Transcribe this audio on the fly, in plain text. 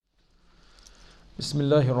بسم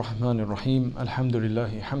الله الرحمن الرحيم الحمد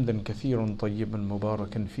لله حمدا كثيرا طيبا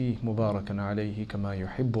مباركا فيه مباركا عليه كما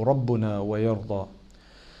يحب ربنا ويرضى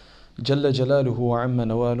جل جلاله وعم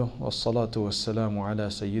نواله والصلاة والسلام على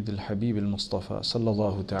سيد الحبيب المصطفى صلى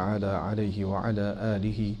الله تعالى عليه وعلى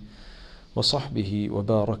آله وصحبه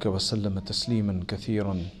وبارك وسلم تسليما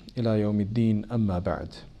كثيرا إلى يوم الدين أما بعد.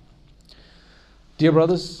 Dear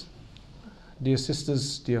brothers, dear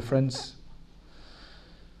sisters, dear friends,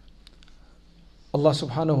 Allah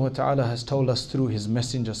subhanahu wa ta'ala has told us through His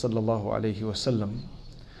Messenger sallallahu alayhi wasallam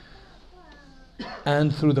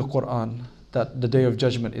and through the Quran that the day of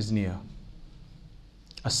judgment is near.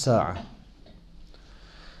 As-Sa'ah.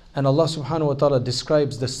 And Allah subhanahu wa ta'ala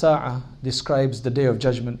describes the Sa'ah, describes the day of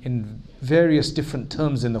judgment in various different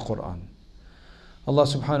terms in the Quran. Allah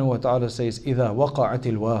subhanahu wa ta'ala says, إِذَا وَقَعَتِ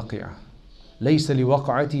الْوَاقِعَةِ لَيْسَ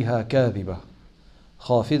لِوَقْعَتِهَا كَاذِبَةٌ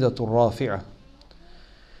خَافِضَةٌ رَافِعَةٌ.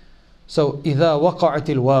 So, إِذَا وَقَعَتِ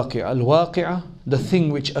الْوَاقِعَةِ, al-waqi'ah, the thing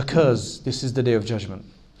which occurs, this is the day of judgment.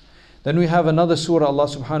 Then we have another surah, Allah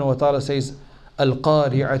subhanahu wa ta'ala says,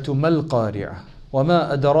 الْقَارِعَةُ مَا الْقَارِعَةُ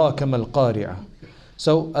وَمَا أَدْرَاكَ مَا الْقَارِعَةُ.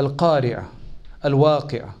 So, al-qari'ah,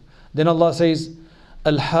 al-waqi'ah. Then Allah says,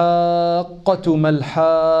 الْحَاقَّةُ مَا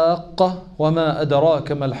الْحَاقَّةُ وَمَا أَدْرَاكَ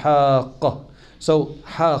مَا الْحَاقَّةُ. So,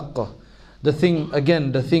 haqqa, the thing,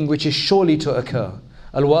 again, the thing which is surely to occur.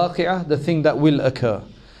 Al-waqi'ah, the thing that will occur.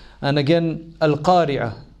 And again,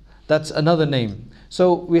 Al-Qari'ah, that's another name.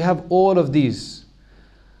 So we have all of these.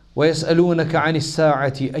 وَيَسْأَلُونَكَ عَنِ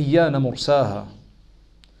السَّاعَةِ أَيَّانَ مُرْسَاهَا.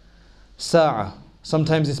 Sa'ah.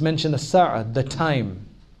 Sometimes it's mentioned as Sa'ah, the time.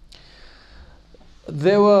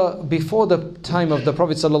 There were, before the time of the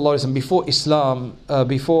Prophet ﷺ, before Islam,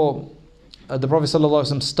 before the Prophet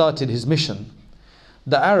ﷺ started his mission,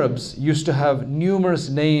 the Arabs used to have numerous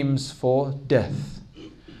names for death.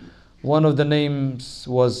 One of the names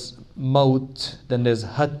was Maut, then there's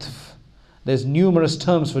Hatf. There's numerous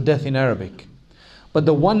terms for death in Arabic. But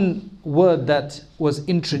the one word that was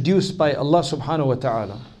introduced by Allah subhanahu wa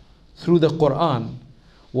ta'ala through the Quran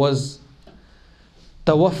was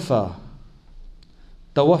Tawaffa.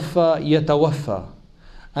 Tawaffa yatawaffa.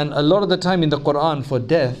 And a lot of the time in the Quran for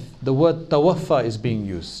death, the word Tawaffa is being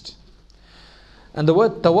used. And the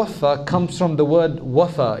word Tawaffa comes from the word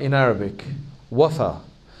Wafa in Arabic. Wafa.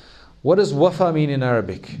 What does wafa mean in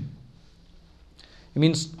Arabic? It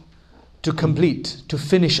means to complete, to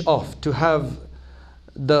finish off, to have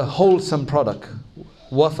the wholesome product.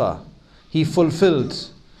 Wafa. He fulfilled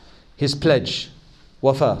his pledge.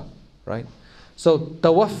 Wafa, right? So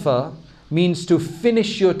tawaffa means to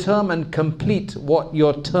finish your term and complete what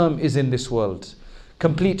your term is in this world.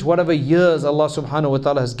 Complete whatever years Allah subhanahu wa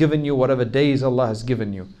ta'ala has given you, whatever days Allah has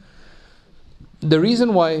given you. The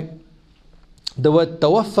reason why the word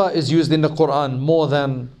tawaffa is used in the Quran more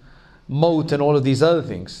than maut and all of these other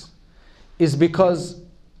things is because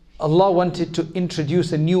Allah wanted to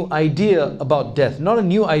introduce a new idea about death. Not a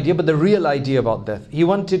new idea, but the real idea about death. He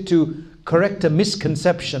wanted to correct a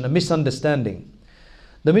misconception, a misunderstanding.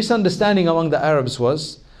 The misunderstanding among the Arabs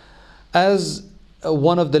was, as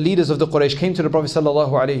one of the leaders of the Quraysh came to the Prophet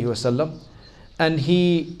ﷺ, and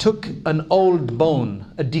he took an old bone,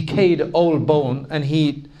 a decayed old bone, and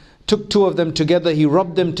he took two of them together, he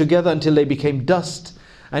rubbed them together until they became dust.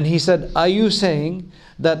 And he said, are you saying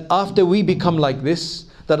that after we become like this,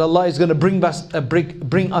 that Allah is going to bring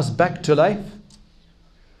us back to life?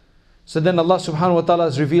 So then Allah subhanahu wa ta'ala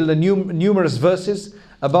has revealed numerous verses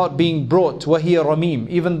about being brought, وَهِيَ رَمِيمٌ.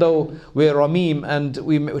 Even though we're Ramim and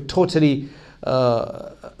we're totally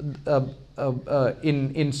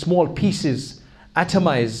in small pieces,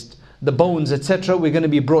 atomized, the bones, etc., we're going to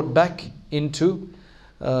be brought back into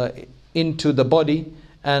the body,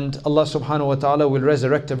 and Allah subhanahu wa ta'ala will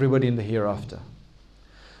resurrect everybody in the hereafter.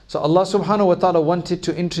 So Allah subhanahu wa ta'ala wanted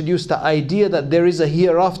to introduce the idea that there is a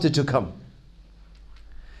hereafter to come.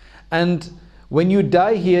 And when you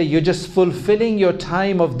die here, you're just fulfilling your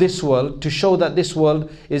time of this world to show that this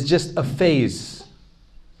world is just a phase.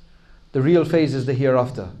 The real phase is the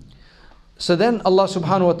hereafter. So then Allah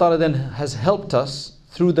subhanahu wa ta'ala then has helped us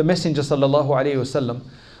through the Messenger sallallahu alayhi wasallam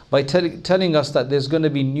by telling us that there's going to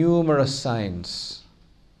be numerous signs,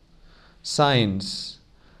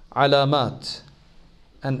 alamat,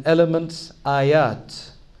 and elements,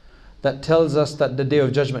 ayat, that tells us that the day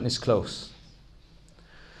of judgment is close.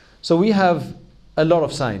 So we have a lot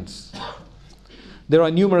of signs. There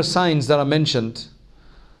are numerous signs that are mentioned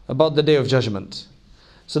about the day of judgment.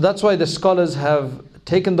 So that's why the scholars have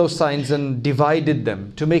taken those signs and divided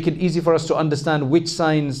them to make it easy for us to understand which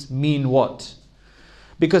signs mean what.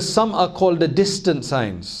 Because some are called the distant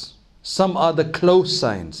signs, some are the close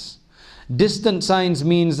signs. Distant signs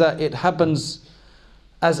means that it happens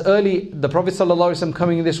as early, the Prophet ﷺ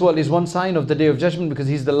coming in this world is one sign of the Day of Judgment, because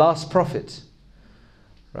he's the last prophet.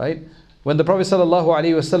 Right? When the Prophet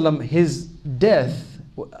ﷺ, his death,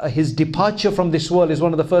 his departure from this world is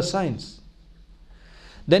one of the first signs.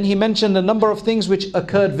 Then he mentioned a number of things which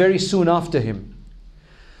occurred very soon after him.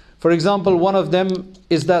 For example, one of them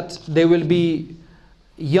is that there will be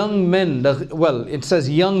young men, well, it says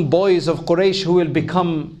young boys of Quraysh who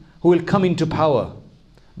will come into power.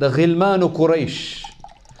 The Ghilmanu Quraysh.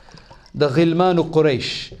 The Ghilmanu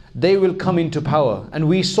Quraysh. They will come into power. And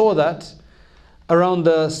we saw that around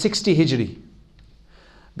the 60 Hijri.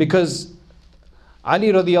 Because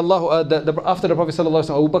Ali radiallahu, after the Prophet sallallahu alaihi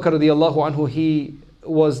wasallam, Abu Bakr radiallahu anhu, he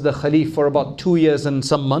was the Khalif for about 2 years and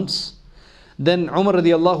some months. Then Umar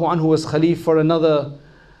radiallahu anhu was Khalif for another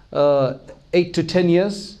 8 to 10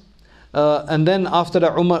 years. And then after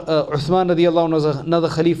that, Uthman radiallahu anhu was another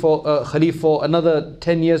Khalif for another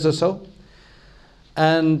 10 years or so.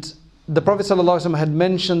 And the Prophet sallallahu alaihi wasallam had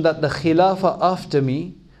mentioned that the Khilafah after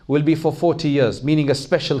me will be for 40 years, meaning a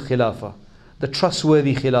special Khilafah, the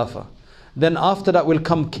trustworthy Khilafah. Then after that will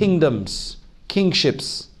come kingdoms,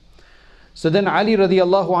 kingships. So then Ali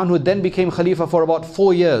radiallahu anhu then became Khalifa for about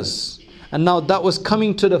 4 years. And now that was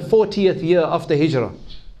coming to the 40th year after Hijrah.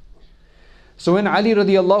 So when Ali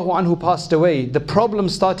radiallahu anhu passed away, the problem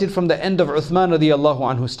started from the end of Uthman radiallahu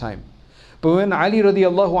anhu's time. But when Ali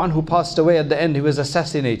radiallahu anhu passed away at the end, he was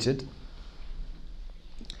assassinated.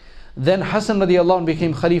 Then Hassan radiallahu anhu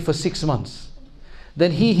became Khalif for 6 months.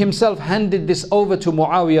 Then he himself handed this over to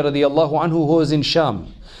Muawiyah radiallahu anhu, who was in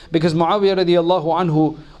Sham. Because Muawiyah radiallahu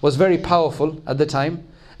anhu was very powerful at the time,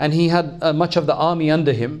 and he had much of the army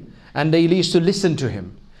under him, and they used to listen to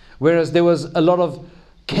him. Whereas there was a lot of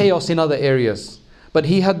chaos in other areas. But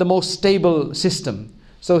he had the most stable system.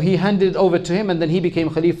 So he handed it over to him, and then he became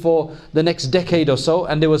Khalif for the next decade or so,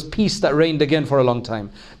 and there was peace that reigned again for a long time.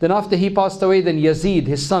 Then after he passed away, then Yazid,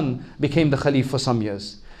 his son, became the Khalif for some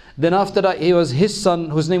years. Then after that, it was his son,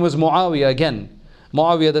 whose name was Muawiyah again.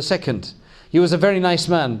 Muawiyah the second. He was a very nice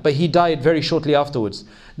man, but he died very shortly afterwards.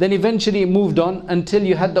 Then eventually it moved on until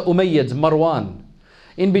you had the Umayyads, Marwan.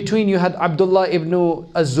 In between you had Abdullah ibn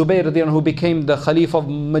az-Zubayr, who became the Khalif of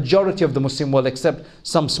majority of the Muslim world, except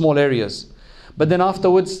some small areas. But then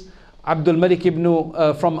afterwards, Abdul Malik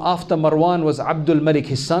from after Marwan was Abdul Malik,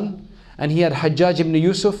 his son. And he had Hajjaj ibn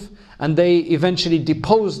Yusuf. And they eventually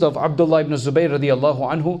deposed of Abdullah ibn Zubayr radiallahu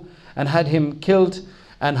anhu and had him killed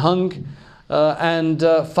and hung.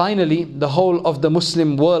 Finally, the whole of the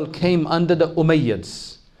Muslim world came under the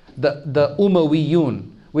Umayyads, the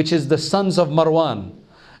Umayyun, which is the sons of Marwan.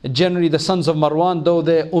 Generally the sons of Marwan, though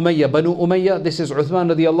they're Umayyah, Banu Umayyah, this is Uthman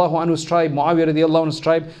radiallahu anhu's tribe, Muawiyah radiallahu anhu's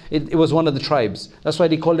tribe, it was one of the tribes. That's why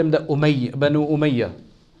they call them the Banu Umayyah,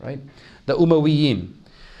 right? The Umayyin.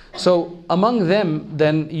 So among them,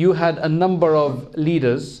 then you had a number of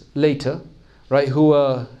leaders later, right, who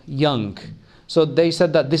were young. So they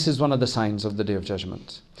said that this is one of the signs of the Day of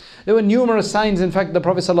Judgment. There were numerous signs. In fact, the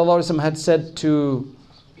Prophet ﷺ had said to,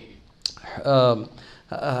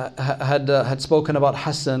 had spoken about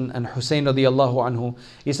Hassan and Hussein radiallahu anhu.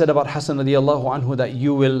 He said about Hassan radiallahu anhu that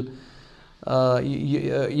you will,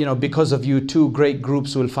 because of you, 2 great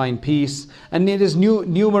groups will find peace. And it is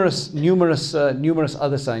numerous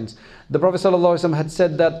other signs. The Prophet ﷺ had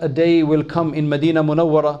said that a day will come in Medina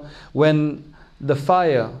Munawwara when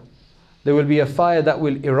there will be a fire that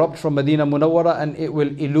will erupt from Medina Munawwara, and it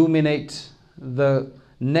will illuminate the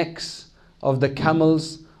necks of the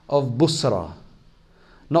camels of Busra.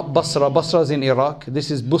 Not Basra. Basra is in Iraq.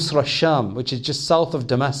 This is Busra, Sham, which is just south of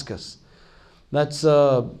Damascus. That's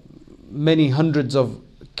many hundreds of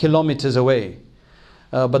kilometers away.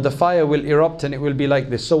 But the fire will erupt and it will be like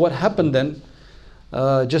this. So what happened then,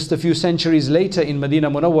 just a few centuries later in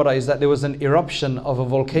Medina Munawwara, is that there was an eruption of a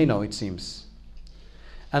volcano, it seems.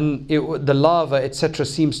 And the lava, etc.,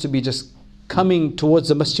 seems to be just coming towards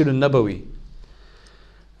the Masjid al-Nabawi.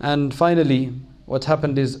 And finally, what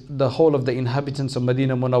happened is the whole of the inhabitants of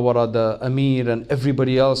Medina Munawwara, the Amir and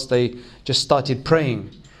everybody else, they just started praying.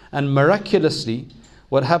 And miraculously,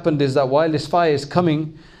 what happened is that while this fire is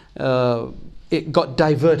coming, it got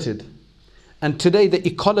diverted. And today the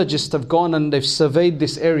ecologists have gone and they've surveyed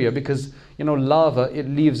this area because, lava, it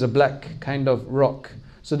leaves a black kind of rock.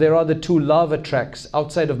 So there are the 2 lava tracks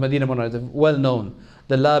outside of Medina Munawwara, well known,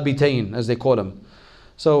 the Labitain as they call them.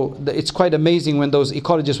 So it's quite amazing when those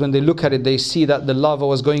ecologists, when they look at it, they see that the lava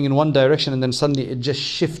was going in one direction and then suddenly it just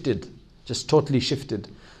shifted, just totally shifted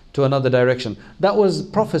to another direction. That was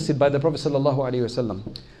prophesied by the Prophet ﷺ.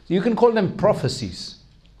 So you can call them prophecies.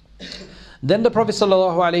 Then the Prophet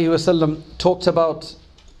ﷺ talked about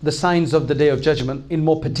the signs of the Day of Judgment in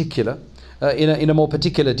more particular. in a more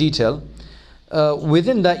particular detail.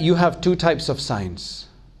 Within that, you have two types of signs.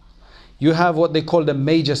 You have what they call the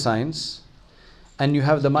major signs, and you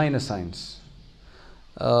have the minor signs.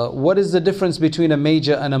 What is the difference between a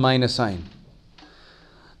major and a minor sign?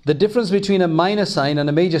 The difference between a minor sign and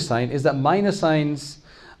a major sign is that minor signs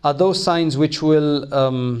are those signs which will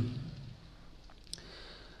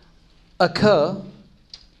occur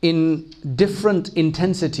in different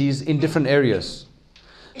intensities in different areas.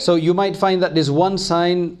 So you might find that there's one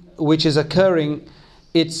sign which is occurring,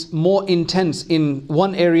 it's more intense in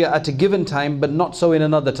one area at a given time, but not so in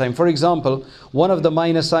another time. For example, one of the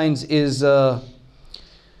minor signs is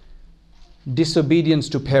disobedience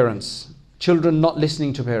to parents. Children not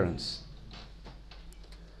listening to parents.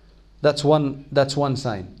 That's one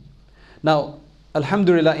sign. Now,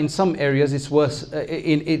 alhamdulillah, in some areas it's worse,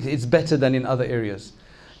 it's better than in other areas.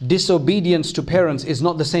 Disobedience to parents is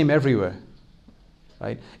not the same everywhere.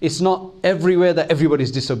 Right? It's not everywhere that everybody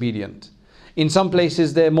is disobedient. In some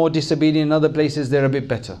places they're more disobedient, in other places they're a bit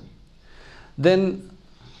better. Then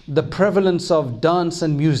the prevalence of dance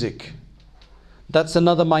and music, that's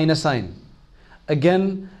another minor sign.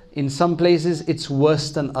 Again, in some places it's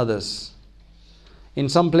worse than others. In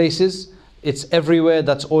some places it's everywhere,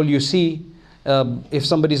 that's all you see. If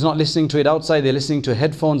somebody's not listening to it outside, they're listening to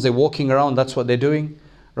headphones, they're walking around, that's what they're doing.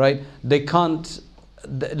 Right? They can't,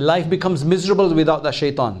 life becomes miserable without that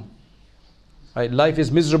shaitan. Right? Life is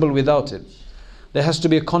miserable without it. There has to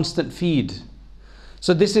be a constant feed.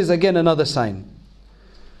 So this is again another sign.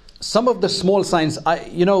 Some of the small signs,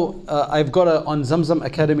 I've got on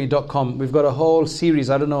zamzamacademy.com, we've got a whole series,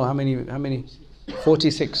 I don't know how many,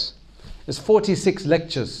 46. There's 46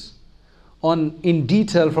 lectures in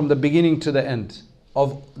detail from the beginning to the end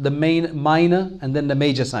of the minor and then the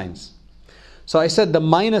major signs. So I said the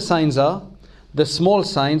minor signs are the small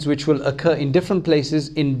signs which will occur in different places,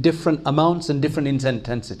 in different amounts and different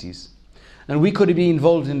intensities. And we could be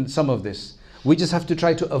involved in some of this. We just have to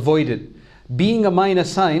try to avoid it. Being a minor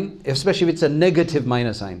sign, especially if it's a negative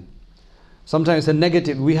minor sign, sometimes a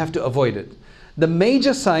negative, we have to avoid it. The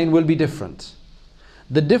major sign will be different.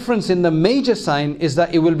 The difference in the major sign is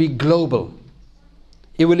that it will be global.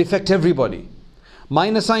 It will affect everybody.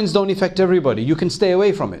 Minor signs don't affect everybody. You can stay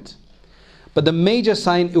away from it. But the major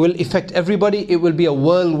sign, it will affect everybody. It will be a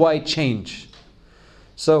worldwide change.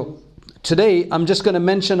 So today, I'm just going to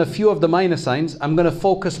mention a few of the minor signs. I'm going to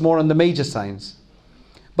focus more on the major signs.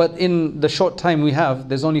 But in the short time we have,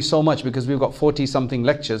 there's only so much because we've got 40 something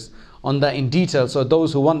lectures on that in detail. So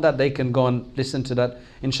those who want that, they can go and listen to that.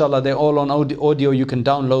 Inshallah, they're all on audio. You can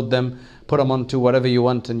download them, put them onto whatever you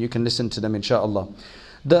want, and you can listen to them, inshallah.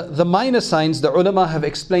 The minor signs, the ulama have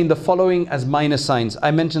explained the following as minor signs.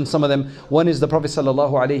 I mentioned some of them. One is the Prophet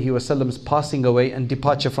ﷺ's passing away and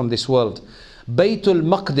departure from this world. Baytul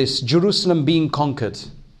Maqdis, Jerusalem being conquered.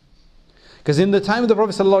 Because in the time of the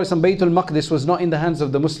Prophet ﷺ, Baytul Maqdis was not in the hands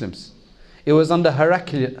of the Muslims. It was under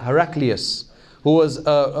Heraclius, who was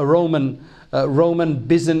a Roman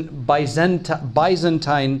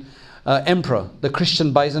Byzantine emperor, the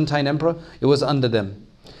Christian Byzantine emperor. It was under them.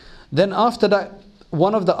 Then after that,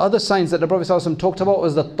 one of the other signs that the Prophet ﷺ talked about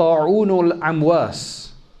was the Ta'unul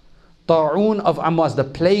Amwas. Ta'un of Amwas, the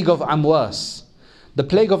plague of Amwas. The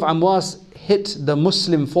plague of Amwas hit the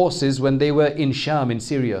Muslim forces when they were in Sham, in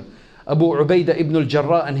Syria. Abu Ubaidah ibn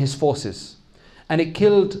al-Jarrah and his forces. And it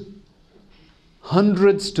killed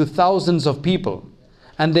hundreds to thousands of people.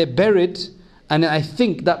 And they're buried, and I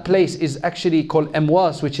think that place is actually called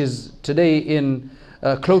Amwas, which is today in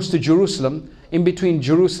close to Jerusalem. In between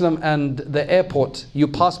Jerusalem and the airport, you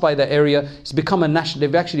pass by the area. It's become a national,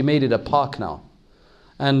 they've actually made it a park now.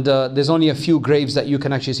 And there's only a few graves that you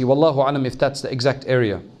can actually see. Wallahu alam if that's the exact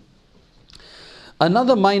area.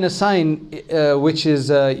 Another minor sign, which is,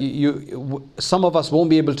 some of us won't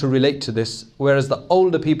be able to relate to this, whereas the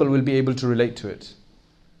older people will be able to relate to it.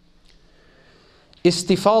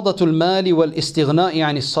 Istifadatul mali wal istighna'i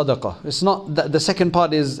an as-sadaqah. It's not, the second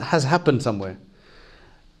part has happened somewhere.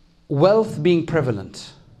 Wealth being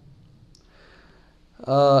prevalent.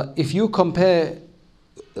 If you compare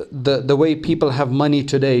the way people have money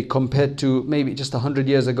today compared to maybe just 100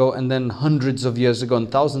 years ago and then hundreds of years ago and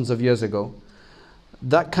thousands of years ago,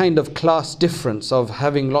 that kind of class difference of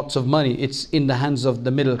having lots of money, it's in the hands of the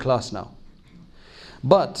middle class now.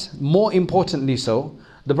 But more importantly so,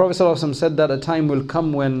 the Prophet ﷺ said that a time will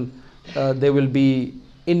come when there will be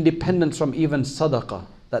independence from even sadaqah,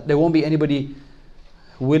 that there won't be anybody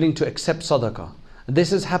willing to accept sadaqah.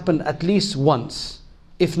 This has happened at least once,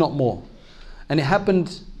 if not more. And it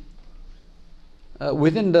happened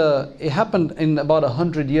it happened in about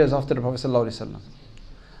 100 years after the Prophet ﷺ.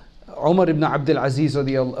 Umar ibn Abdul Aziz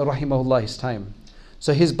rahimahullah, his time.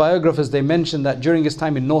 So his biographers, they mention that during his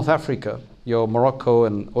time in North Africa, your Morocco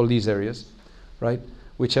and all these areas, right?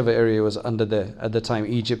 Whichever area was under there at the time,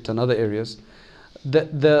 Egypt and other areas, the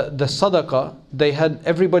sadaqah, they had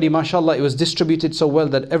everybody, mashallah, it was distributed so well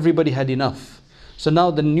that everybody had enough. So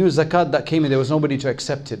now the new zakat that came in, there was nobody to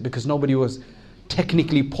accept it because nobody was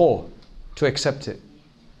technically poor to accept it.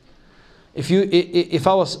 If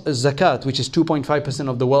our zakat, which is 2.5%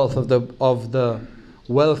 of the wealth of the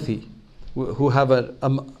wealthy, who have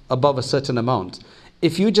above a certain amount,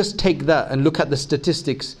 if you just take that and look at the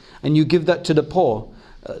statistics and you give that to the poor,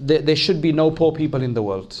 there should be no poor people in the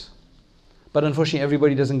world. But unfortunately,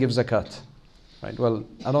 everybody doesn't give zakat, right? Well,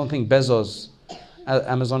 I don't think Bezos,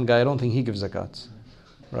 Amazon guy, I don't think he gives zakat,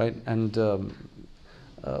 right? And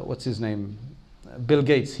what's his name? Bill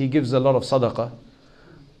Gates, he gives a lot of sadaqah,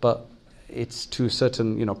 but it's to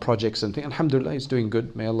certain, projects and things. Alhamdulillah, he's doing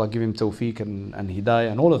good. May Allah give him tawfiq and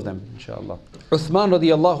hidayah and all of them, inshallah. Uthman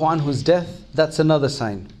radiallahu anhu's death, that's another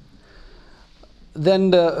sign.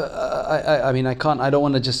 Then, I don't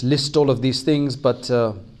want to just list all of these things, but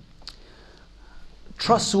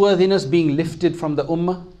trustworthiness being lifted from the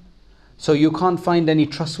ummah. So you can't find any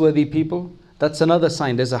trustworthy people. That's another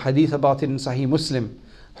sign. There's a hadith about it in Sahih Muslim.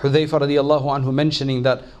 Hudhayfa radiallahu anhu mentioning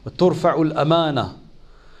that وَتُرْفَعُ الْأَمَانَةِ,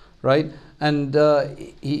 right? And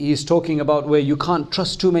he's talking about where you can't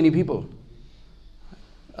trust too many people.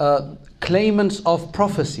 Claimants of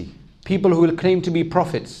prophecy, people who will claim to be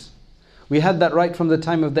prophets. We had that right from the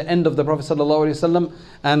time of the end of the Prophet ﷺ,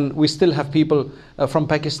 and we still have people from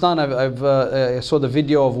Pakistan. I saw the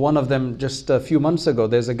video of one of them just a few months ago.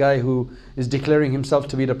 There's a guy who is declaring himself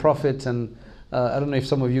to be the Prophet, and I don't know if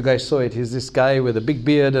some of you guys saw it. He's this guy with a big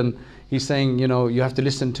beard, and he's saying, you have to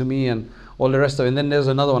listen to me, and all the rest of it. And then there's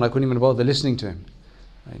another one, I couldn't even bother listening to him.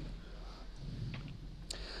 Right?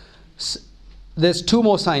 There's two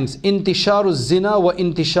more signs. Intisharu zina wa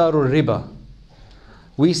intisharu riba.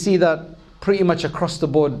 We see that pretty much across the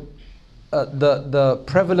board, the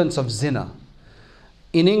prevalence of zina.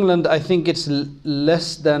 In England, I think it's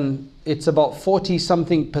it's about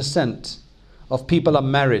 40-something% of people are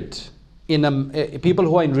married. People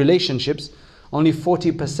who are in relationships, only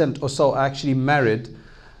 40% or so are actually married.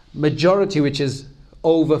 Majority, which is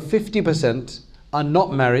over 50%, are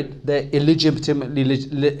not married. They're in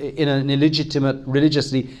an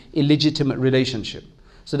religiously illegitimate relationship.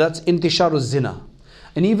 So that's intisharu zina.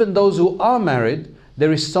 And even those who are married,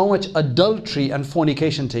 there is so much adultery and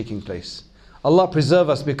fornication taking place. Allah preserve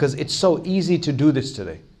us, because it's so easy to do this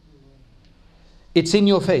today. It's in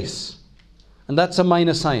your face. And that's a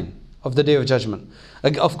minor sign of the Day of Judgment.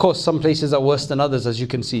 Of course, some places are worse than others, as you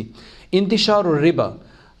can see. Intisharu riba,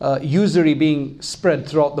 usury being spread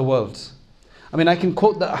throughout the world. I can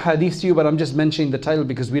quote the hadith to you, but I'm just mentioning the title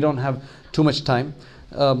because we don't have too much time.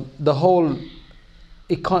 The whole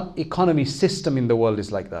economy system in the world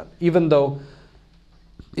is like that. Even though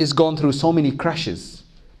it's gone through so many crashes,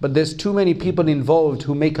 but there's too many people involved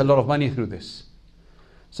who make a lot of money through this.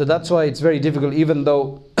 So that's why it's very difficult, even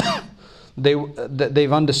though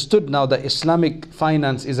they've understood now that Islamic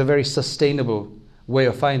finance is a very sustainable way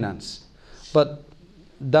of finance. But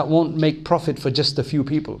that won't make profit for just a few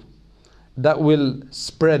people. That will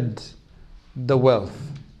spread the wealth.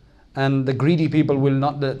 And the greedy people will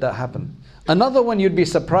not let that happen. Another one you'd be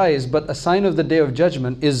surprised, but a sign of the Day of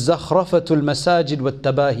Judgment, is zakhrafatul masajid wa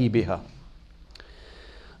tabahi biha.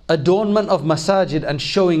 Adornment of masajid and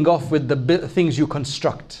showing off with the things you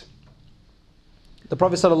construct. The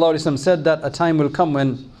Prophet ﷺ said that a time will come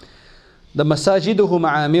when the masajiduhu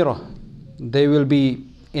ma'amira, they will be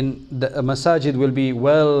the masajid will be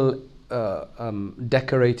well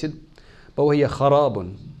decorated, but وَهِيَ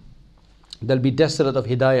خَرَابٌ, they'll be desolate of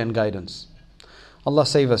hidayah and guidance. Allah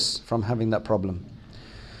save us from having that problem.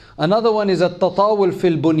 Another one is at-tatawul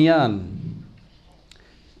fil bunyan,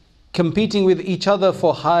 competing with each other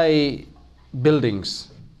for high buildings.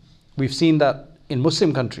 We've seen that in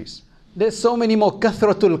Muslim countries. There's so many more.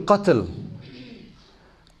 Kathratul qatl,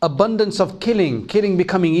 abundance of killing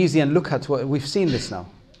becoming easy. And look at what we've seen this now.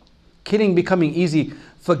 Killing becoming easy.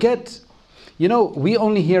 Forget, we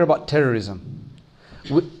only hear about terrorism.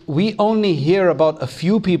 We only hear about a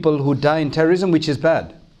few people who die in terrorism, which is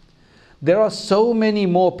bad. There are so many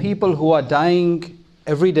more people who are dying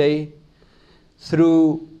every day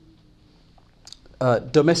through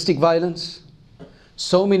domestic violence.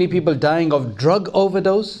 So many people dying of drug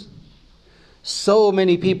overdose. So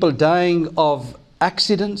many people dying of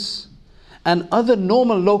accidents and other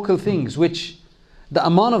normal local things, which the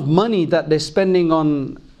amount of money that they're spending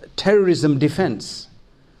on terrorism defense,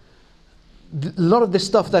 a lot of this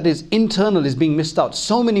stuff that is internal is being missed out.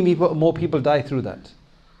 So many more people die through that.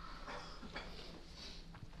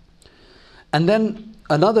 And then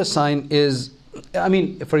another sign is, I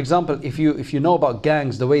mean, for example, if you know about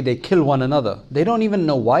gangs, the way they kill one another, they don't even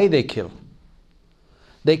know why they kill.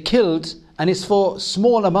 They killed, and it's for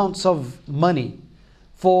small amounts of money,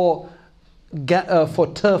 for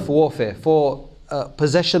turf warfare, for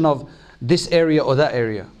possession of this area or that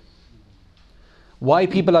area. Why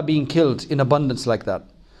people are being killed in abundance like that?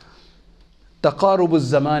 Taqarub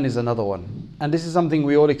al-zaman is another one. And this is something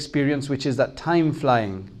we all experience, which is that time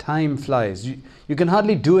flying. Time flies. You can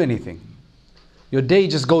hardly do anything. Your day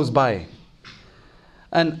just goes by.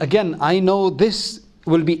 And again, I know this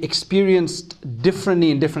will be experienced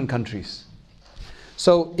differently in different countries.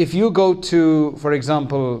 So if you go to, for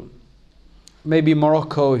example, maybe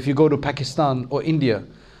Morocco, if you go to Pakistan or India,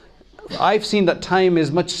 I've seen that time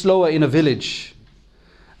is much slower in a village.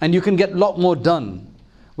 And you can get a lot more done.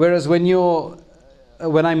 Whereas when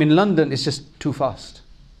I'm in London, it's just too fast.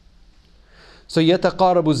 So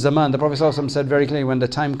يَتَقَارَبُ الزَّمَانِ. The Prophet ﷺ said very clearly, when the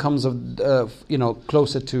time comes of,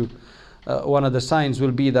 closer to one of the signs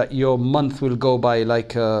will be that your month will go by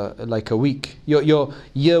like a week. Your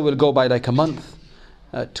year will go by like a month.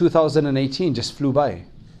 2018 just flew by.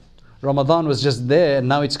 Ramadan was just there, and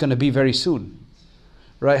now it's going to be very soon.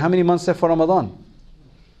 Right? How many months left for Ramadan?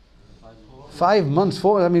 5 months,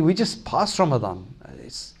 4. I mean, we just passed Ramadan.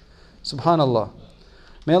 It's subhanallah.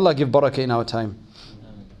 May Allah give barakah in our time.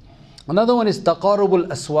 Another one is taqarubul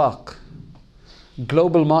aswaq,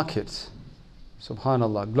 global market.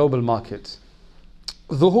 Subhanallah, global market.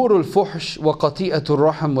 ظهور الفحش وقطيئة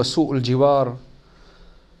الرحم وسوء الجوار.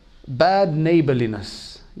 Bad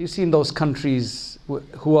neighborliness. You see in those countries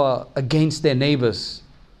who are against their neighbors,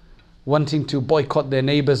 wanting to boycott their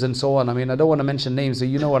neighbors and so on. I mean, I don't want to mention names, so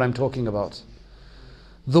you know what I'm talking about.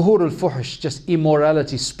 Dhuhur al-fuhsh, just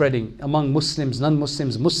immorality spreading among Muslims,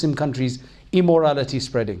 non-Muslims, Muslim countries, immorality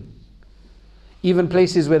spreading. Even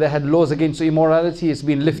places where they had laws against immorality, it's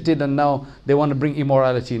been lifted and now they want to bring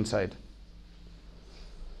immorality inside.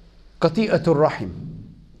 Qati'atul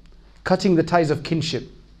rahim, cutting the ties of kinship.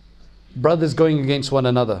 Brothers going against one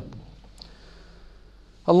another.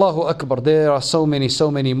 Allahu Akbar, there are so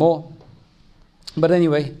many more. But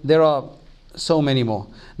anyway, there are so many more.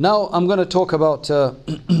 Now I'm going to talk about the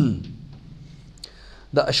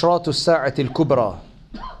Ashratu Sa'ati al-Kubra,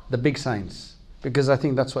 the big signs, because I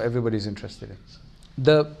think that's what everybody's interested in.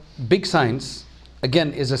 The big signs,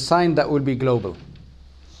 again, is a sign that will be global.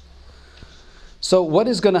 So what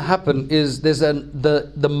is going to happen is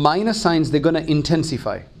the minor signs, they're going to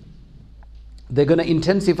intensify. They're going to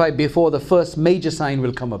intensify before the first major sign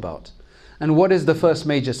will come about. And what is the first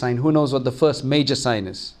major sign? Who knows what the first major sign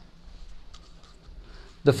is?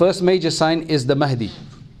 The first major sign is the Mahdi,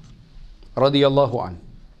 radiyallahu an.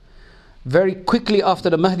 Very quickly after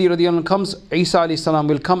the Mahdi radiyallahu an comes, Isa alayhi salam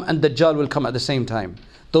will come and Dajjal will come at the same time.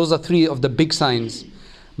 Those are three of the big signs.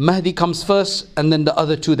 Mahdi comes first, and then the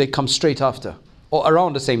other two, they come straight after, or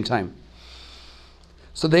around the same time.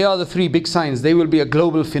 So they are the three big signs. They will be a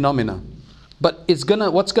global phenomena. But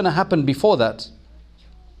what's gonna happen before that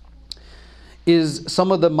is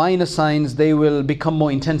some of the minor signs, they will become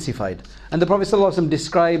more intensified. And the Prophet ﷺ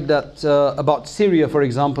described that about Syria, for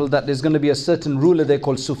example, that there's going to be a certain ruler there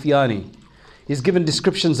called Sufyani. He's given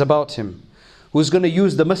descriptions about him, who's going to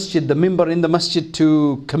use the masjid, the mimbar in the masjid,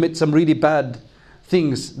 to commit some really bad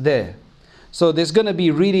things there. So there's going to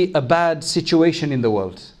be really a bad situation in the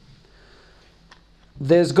world.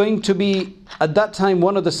 There's going to be, at that time,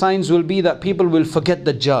 one of the signs will be that people will forget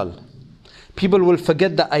Dajjal. People will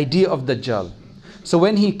forget the idea of Dajjal. So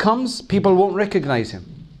when he comes, people won't recognize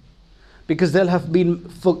him, because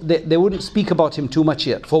they wouldn't speak about him too much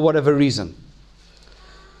yet, for whatever reason.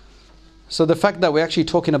 So the fact that we're actually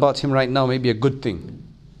talking about him right now may be a good thing.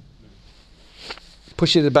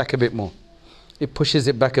 Pushes it back a bit more. It pushes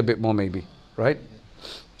it back a bit more maybe, right?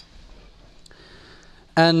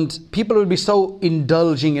 And people will be so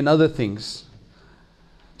indulging in other things.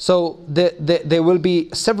 So there will be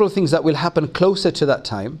several things that will happen closer to that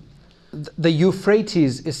time. The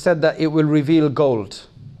Euphrates is said that it will reveal gold.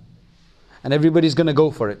 And everybody's going to go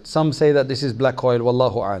for it. Some say that this is black oil,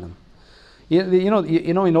 wallahu a'lam. You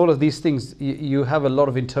know, in all of these things, you have a lot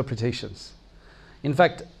of interpretations. In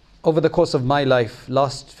fact, over the course of my life,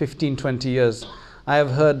 last 15, 20 years, I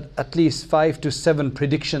have heard at least 5 to 7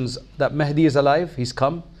 predictions that Mahdi is alive, he's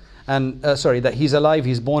come. And that he's alive,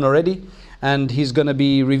 he's born already. And he's going to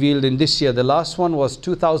be revealed in this year. The last one was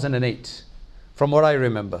 2008, from what I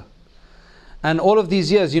remember. And all of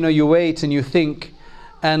these years, you wait and you think,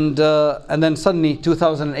 and then suddenly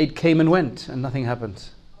 2008 came and went, and nothing happened.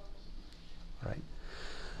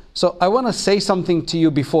 So I want to say something to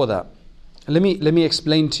you before that. Let me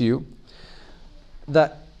explain to you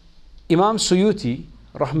that Imam Suyuti,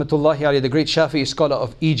 rahmatullahi alayhi, the great Shafi'i scholar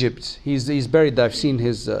of Egypt, he's buried there. I've seen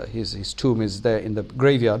his tomb is there in the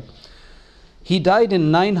graveyard. He died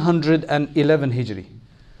in 911 Hijri.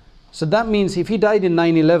 So that means if he died in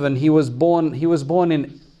 911, he was born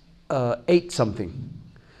in 8 something.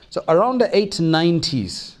 So around the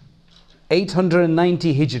 890s,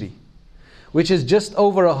 890 Hijri, which is just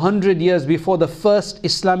over 100 years before the first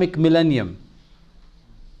Islamic millennium.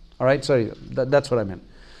 All right, sorry, that's what I meant.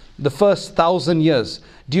 The first 1,000 years.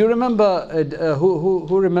 Do you remember,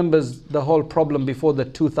 who remembers the whole problem before the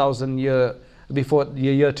 2000 year, before the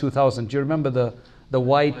year 2000? Do you remember the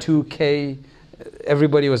Y2K?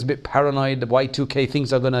 Everybody was a bit paranoid. The Y2K,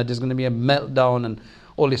 there's going to be a meltdown and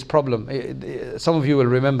all this problem. Some of you will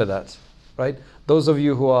remember that, right? Those of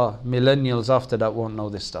you who are millennials after that won't know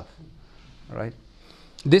this stuff, right?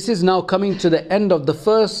 This is now coming to the end of the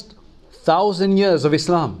first 1,000 years of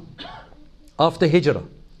Islam after Hijrah,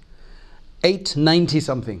 890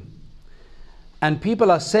 something. And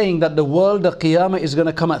people are saying that the world of Qiyamah is going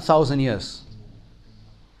to come at 1,000 years.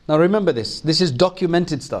 Now remember this is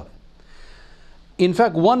documented stuff. In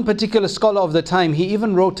fact, one particular scholar of the time, he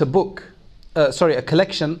even wrote a book, a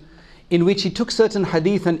collection, in which he took certain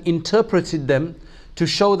hadith and interpreted them to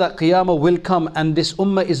show that Qiyamah will come and this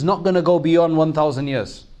ummah is not going to go beyond 1,000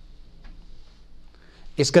 years.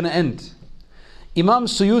 It's going to end. Imam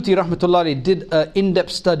Suyuti rahmatullahi did an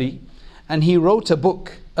in-depth study and he wrote a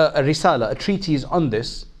book, a risala, a treatise on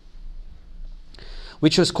this,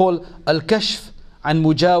 which was called Al-Kashf an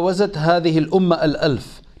Mujawazat Hadhihi al-Ummah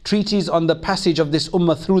al-Alf, treatise on the passage of this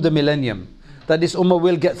ummah through the millennium, that this ummah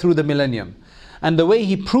will get through the millennium. And the way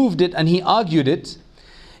he proved it and he argued it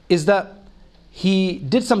is that he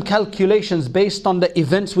did some calculations based on the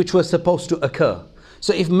events which were supposed to occur.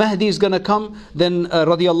 So if Mahdi is going to come, then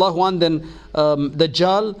radiyallahu an, then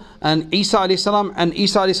Dajjal and Isa alayhi salam, and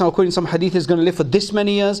Isa alayhi salam, according to some hadith, is going to live for this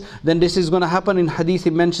many years, then this is going to happen. In hadith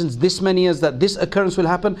it mentions this many years that this occurrence will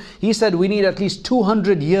happen. He said we need at least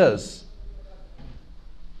 200 years.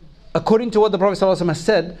 According to what the Prophet ﷺ has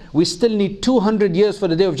said, we still need 200 years for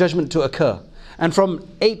the Day of Judgment to occur. And from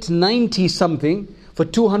 890 something, for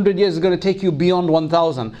 200 years is going to take you beyond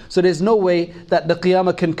 1,000. So there's no way that the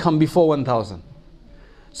Qiyamah can come before 1,000.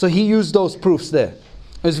 So he used those proofs there.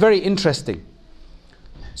 It was very interesting.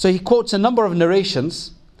 So he quotes a number of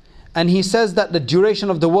narrations and he says that the duration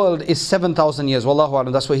of the world is 7,000 years. Wallahu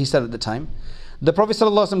a'lam, that's what he said at the time. The Prophet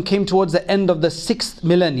ﷺ came towards the end of the 6th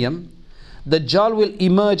millennium. Dajjal will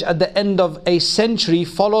emerge at the end of a century,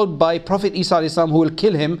 followed by Prophet Isa alayhi salam, who will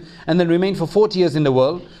kill him and then remain for 40 years in the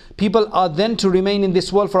world. People are then to remain in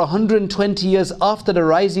this world for 120 years after the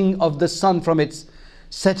rising of the sun from its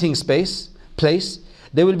setting place.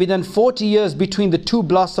 There will be then 40 years between the 2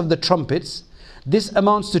 blasts of the trumpets. This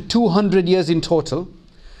amounts to 200 years in total,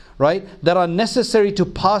 right, that are necessary to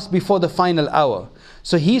pass before the final hour.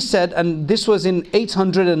 So he said, and this was in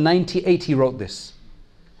 898 he wrote this.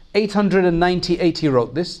 898 he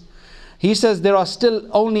wrote this. He says there's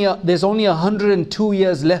only 102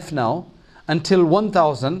 years left now until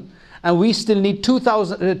 1,000, and we still need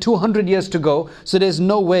 200 years to go. So there's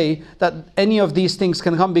no way that any of these things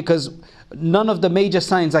can come, because none of the major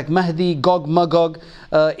signs like Mahdi, Gog, Magog,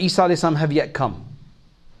 Isa alayhi salam have yet come.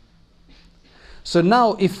 So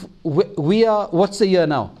now if we are, what's the year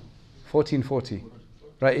now? 1440.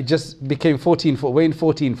 Right, it just became 1440. We're in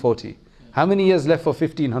 1440. How many years left for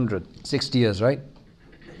 1500? 60 years, right?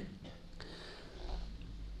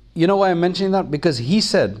 You know why I'm mentioning that? Because he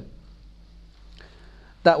said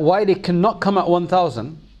that why they cannot come at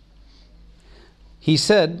 1000, he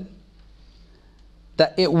said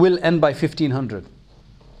that it will end by 1500.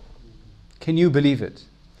 Can you believe it?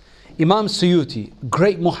 Imam Suyuti,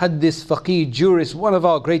 great muhaddis, faqih, jurist, one of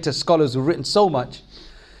our greatest scholars who've written so much,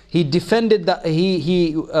 he defended that,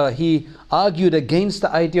 he argued against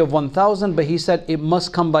the idea of 1000, but he said it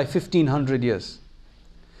must come by 1500 years.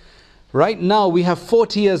 Right now we have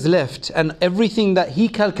 40 years left, and everything that he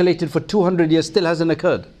calculated for 200 years still hasn't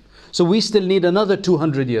occurred. So we still need another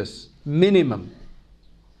 200 years, minimum.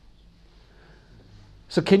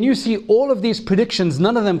 So can you see all of these predictions,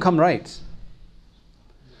 none of them come right.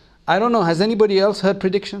 I don't know, has anybody else heard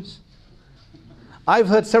predictions? I've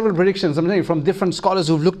heard several predictions, I'm saying, from different scholars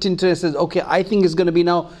who've looked into it and says, okay, I think it's going to be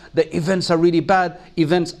now, the events are really bad.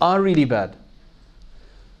 Events are really bad.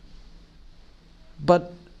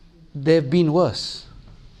 But they've been worse.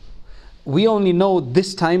 We only know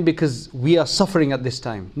this time because we are suffering at this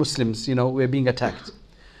time. Muslims, we're being attacked.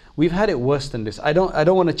 We've had it worse than this. I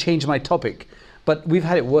don't want to change my topic, but we've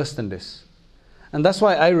had it worse than this. And that's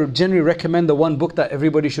why I generally recommend the one book that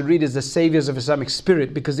everybody should read is The Saviors of Islamic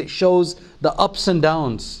Spirit, because it shows the ups and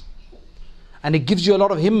downs. And it gives you a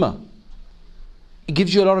lot of himmah. It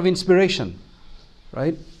gives you a lot of inspiration.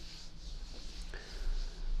 Right?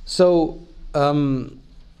 So, what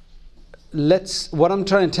I'm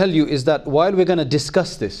trying to tell you is that while we're going to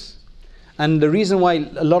discuss this, and the reason why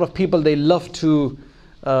a lot of people, they love to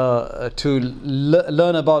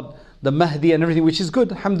learn about the Mahdi and everything, which is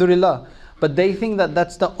good, alhamdulillah, but they think that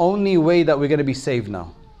that's the only way that we're going to be saved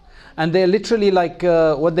now. And they're literally like,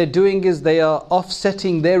 what they're doing is they are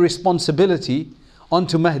offsetting their responsibility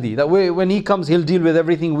onto Mahdi. That when he comes, he'll deal with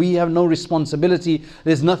everything. We have no responsibility.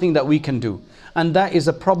 There's nothing that we can do. And that is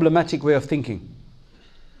a problematic way of thinking.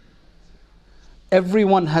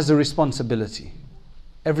 Everyone has a responsibility.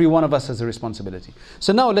 Every one of us has a responsibility.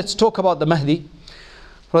 So now let's talk about the Mahdi.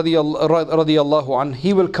 Radiyallahu anh.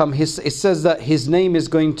 He will come. It says that his name is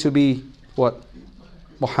going to be what?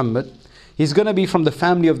 Muhammad. He's going to be from the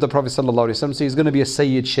family of the Prophet sallallahu alaihi wasallam. So he's going to be a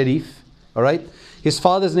Sayyid Sharif. Alright? His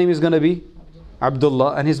father's name is going to be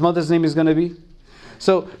Abdullah, and his mother's name is going to be.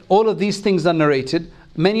 So all of these things are narrated.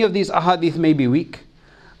 Many of these ahadith may be weak.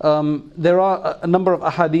 There are a number of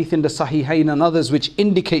ahadith in the Sahihain and others which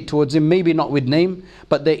indicate towards him, maybe not with name,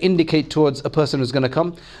 but they indicate towards a person who's going to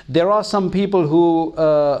come. There are some people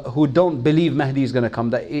who don't believe Mahdi is going to come,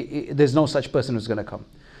 that there's no such person who's going to come.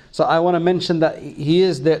 So I want to mention that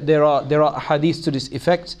there are ahadith to this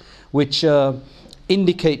effect which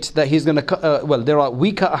indicate that he's going to well, there are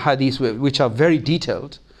weaker ahadith which are very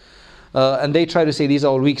detailed, and they try to say these are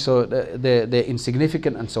all weak, so they're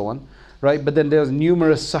insignificant and so on, right? But then there's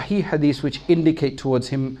numerous sahih hadiths which indicate towards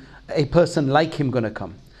him, a person like him going to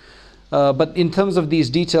come. But in terms of these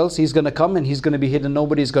details, he's going to come and he's going to be hidden.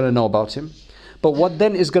 Nobody's going to know about him. But what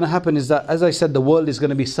then is going to happen is that, as I said, the world is going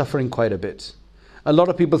to be suffering quite a bit. A lot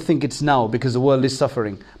of people think it's now because the world is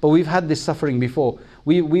suffering. But we've had this suffering before.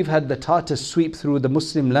 We've had the Tatars sweep through the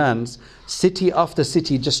Muslim lands, city after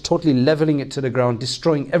city, just totally leveling it to the ground,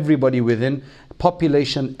 destroying everybody within,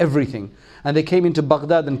 population, everything. And they came into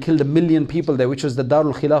Baghdad and killed 1 million people there, which was the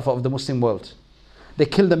Darul Khilafah of the Muslim world. They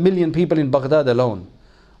killed 1 million people in Baghdad alone.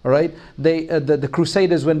 Alright? The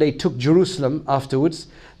Crusaders, when they took Jerusalem afterwards,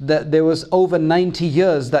 there was over 90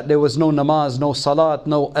 years that there was no namaz, no salat,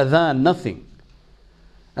 no adhan, nothing.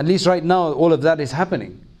 At least right now, all of that is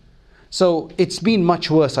happening. So it's been much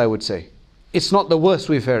worse, I would say. It's not the worst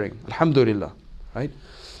we're faring, alhamdulillah. Right?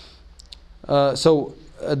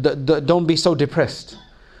 Don't be so depressed.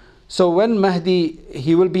 So when Mahdi,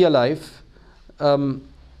 he will be alive,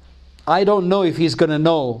 I don't know if he's going to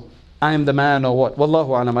know I am the man or what.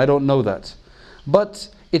 Wallahu alam, I don't know that. But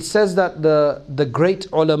it says that the great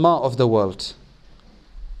ulama of the world,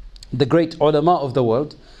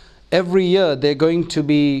 every year they're going to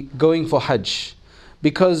be going for Hajj.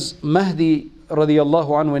 Because Mahdi radiallahu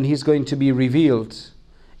anhu, when he's going to be revealed,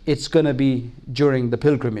 it's going to be during the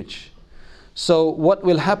pilgrimage. So what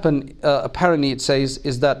will happen, apparently it says,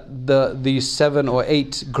 is that these 7 or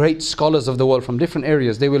 8 great scholars of the world from different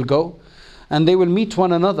areas, they will go and they will meet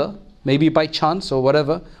one another, maybe by chance or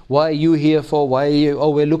whatever. Why are you here for? Why are you? Oh,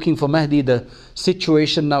 we're looking for Mahdi. The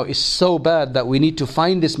situation now is so bad that we need to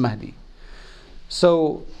find this Mahdi.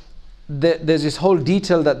 So there's this whole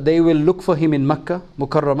detail that they will look for him in Makkah,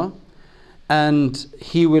 Mukarramah, and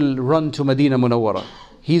he will run to Medina Munawwara.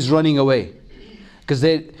 He's running away because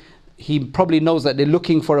he probably knows that they're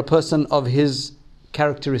looking for a person of his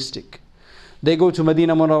characteristic. They go to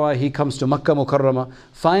Medina Munawwara, he comes to Makkah Mukarramah.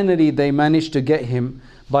 Finally, they manage to get him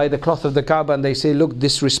by the cloth of the Kaaba and they say, look,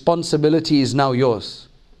 this responsibility is now yours.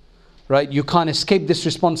 Right? You can't escape this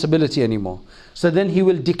responsibility anymore. So then he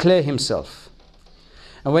will declare himself.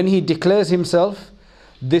 And when he declares himself,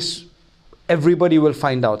 everybody will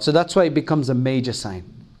find out. So that's why it becomes a major sign.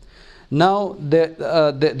 Now, there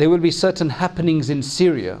will be certain happenings in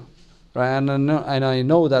Syria. Right? And I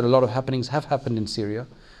know that a lot of happenings have happened in Syria.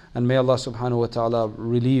 And may Allah subhanahu wa ta'ala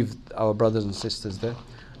relieve our brothers and sisters there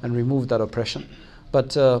and remove that oppression.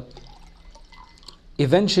 But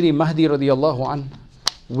eventually Mahdi radiallahu anh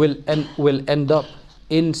will end up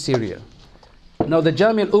in Syria. Now the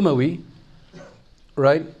Jami al-Umawi,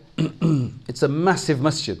 right, it's a massive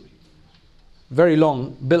masjid, very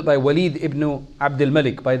long, built by Walid ibn Abdul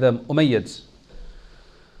Malik, by the Umayyads.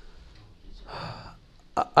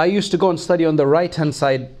 I used to go and study on the right hand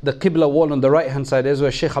side, the Qibla wall on the right hand side, is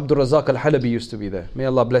where Sheikh Abdul Razak al-Halabi used to be there. May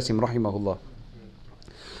Allah bless him, rahimahullah.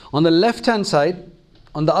 On the left hand side,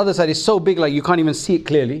 on the other side, is so big like you can't even see it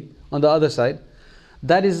clearly. On the other side,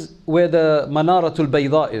 that is where the Manaratul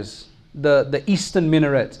Bayda is, the eastern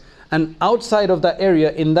minaret. And outside of that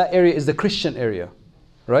area, in that area is the Christian area,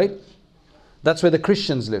 right? That's where the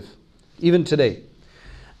Christians live, even today.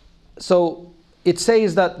 So it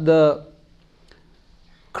says that the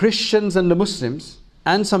Christians and the Muslims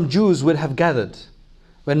and some Jews will have gathered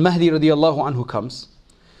when Mahdi radiallahu anhu comes.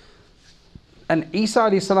 And Isa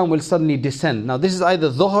alayhi salam will suddenly descend. Now this is either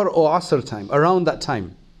Dhuhr or Asr time, around that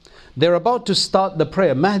time. They're about to start the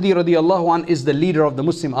prayer. Mahdi radiallahu anhu is the leader of the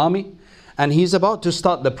Muslim army, and he's about to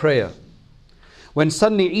start the prayer. When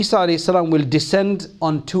suddenly Isa alayhi salam will descend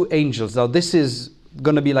on two angels. Now this is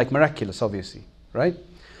going to be like miraculous, obviously, right?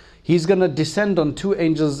 He's going to descend on two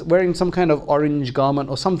angels wearing some kind of orange garment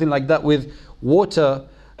or something like that, with water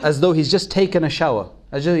as though he's just taken a shower.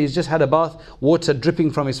 He's just had a bath, water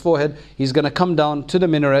dripping from his forehead. He's going to come down to the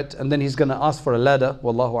minaret, and then he's going to ask for a ladder,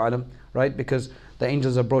 wallahu alam, right? Because the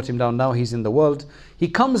angels have brought him down, now he's in the world. He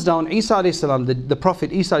comes down, Isa alayhi salam, the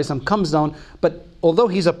prophet Isa alayhi salam comes down, but although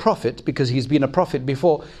he's a prophet, because he's been a prophet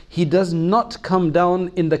before, he does not come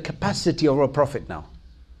down in the capacity of a prophet now.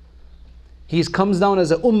 He comes down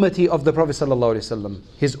as a ummati of the Prophet sallallahu alaihi wasallam,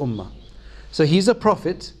 his ummah. So he's a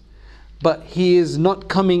prophet, but he is not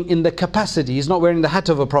coming in the capacity. He's not wearing the hat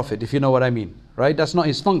of a prophet, if you know what I mean, right? That's not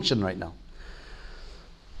his function right now.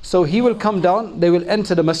 So he will come down, they will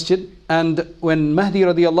enter the masjid, and when Mahdi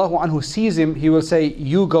radiallahu anhu sees him, he will say,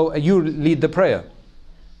 you go, you lead the prayer.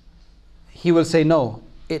 He will say, no,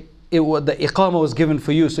 the iqamah was given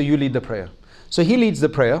for you, so you lead the prayer. So he leads the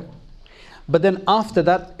prayer, but then after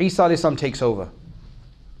that, Isa alayhi salam takes over.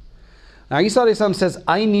 Now Isa alayhi salam says,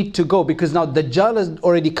 I need to go, because now Dajjal has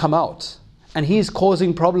already come out, and he is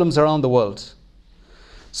causing problems around the world.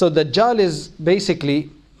 So Dajjal is basically,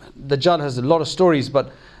 Dajjal has a lot of stories,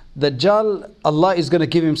 but Dajjal, Allah is going to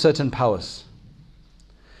give him certain powers.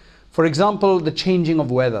 For example, the changing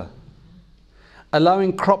of weather,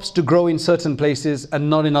 allowing crops to grow in certain places and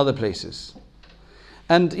not in other places.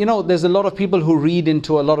 And you know, there's a lot of people who read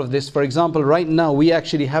into a lot of this. For example, right now we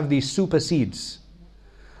actually have these super seeds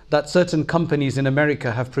that certain companies in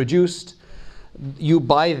America have produced. You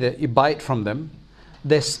buy it from them.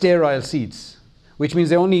 They're sterile seeds, which means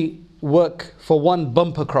they only work for one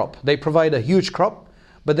bumper crop. They provide a huge crop,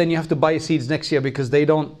 but then you have to buy seeds next year because they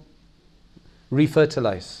don't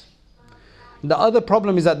refertilize. The other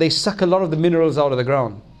problem is that they suck a lot of the minerals out of the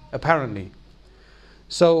ground, apparently.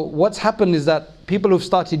 So what's happened is that people who've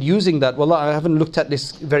started using that, well, I haven't looked at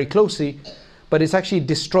this very closely, but it actually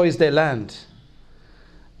destroys their land.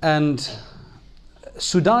 And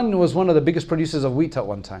Sudan was one of the biggest producers of wheat at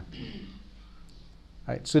one time.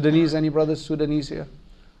 Right? Sudanese, any brothers Sudanese here?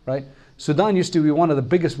 Right? Sudan used to be one of the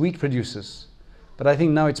biggest wheat producers, but I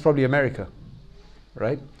think now it's probably America,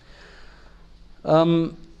 right?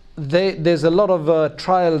 There's a lot of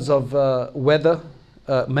trials of weather,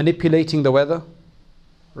 manipulating the weather,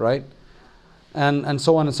 right? And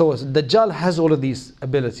so on and so on. Dajjal has all of these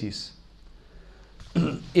abilities.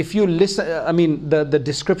 If you listen, I mean, the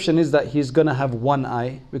description is that he's going to have one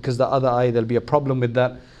eye, because the other eye, there'll be a problem with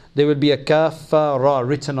that. There will be a kafara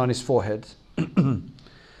written on his forehead.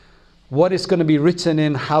 What is going to be written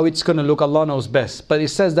in, how it's going to look, Allah knows best. But it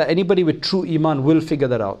says that anybody with true iman will figure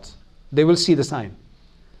that out. They will see the sign.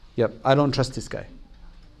 Yep, I don't trust this guy.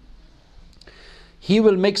 He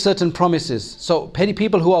will make certain promises. So petty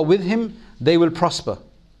people who are with him, they will prosper.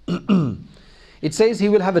 It says he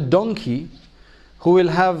will have a donkey who will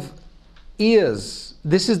have ears.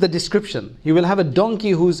 This is the description. He will have a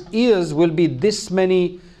donkey whose ears will be this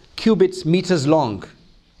many cubits, meters long.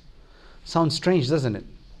 Sounds strange, doesn't it?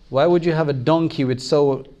 Why would you have a donkey with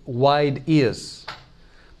so wide ears?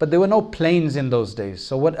 But there were no planes in those days,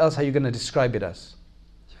 so what else are you going to describe it as?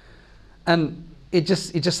 And it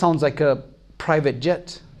just sounds like a private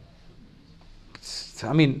jet.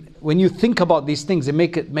 I mean, when you think about these things, it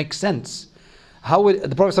makes sense. How would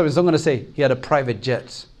the Prophet is not going to say he had a private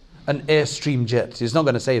jet, an airstream jet? He's not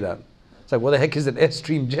going to say that. It's like, what the heck is an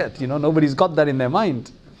airstream jet? You know, nobody's got that in their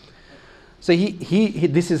mind. So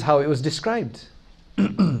this is how it was described.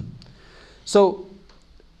 So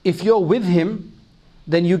if you're with him,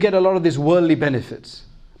 then you get a lot of these worldly benefits,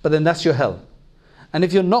 but then that's your hell. And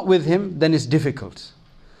if you're not with him, then it's difficult.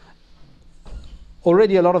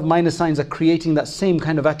 Already a lot of minor signs are creating that same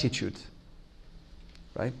kind of attitude,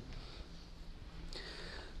 right?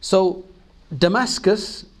 So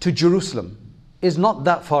Damascus to Jerusalem is not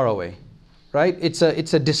that far away, right? It's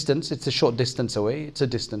a distance, it's a short distance away, it's a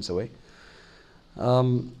distance away.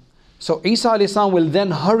 So Isa alayhi salam will then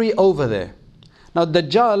hurry over there. Now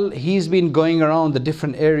Dajjal, he's been going around the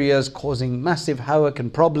different areas causing massive havoc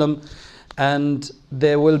and problem, and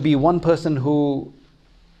there will be one person who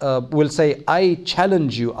will say, I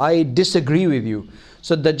challenge you, I disagree with you.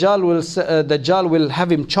 So Dajjal will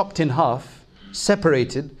have him chopped in half,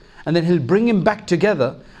 separated, And then he'll bring him back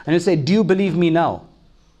together and he'll say, do you believe me now?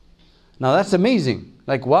 Now that's amazing.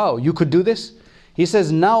 Like, wow, you could do this? He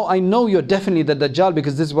says, now I know you're definitely the Dajjal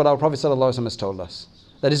because this is what our Prophet ﷺ has told us.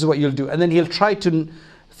 That is what you'll do. And then he'll try to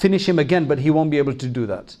finish him again, but he won't be able to do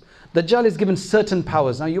that. Dajjal is given certain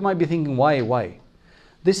powers. Now you might be thinking, why?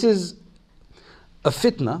 This is a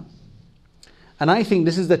fitna. And I think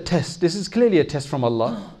this is the test. This is clearly a test from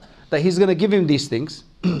Allah. That He's going to give him these things.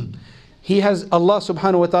 Allah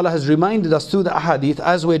subhanahu wa ta'ala has reminded us through the ahadith,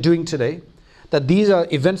 as we're doing today, that these are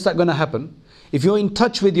events that are going to happen. If you're in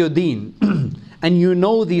touch with your deen, and you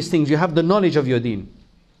know these things, you have the knowledge of your deen,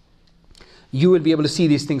 you will be able to see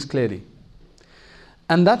these things clearly.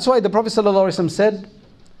 And that's why the Prophet ﷺ said,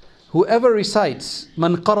 whoever recites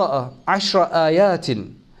man qara'a 10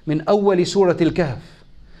 ayatin min awwali surati al-kahf,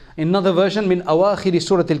 in another version, min awakhiri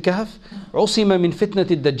surati al-kahf, usima min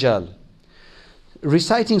fitnati ad-dajjal.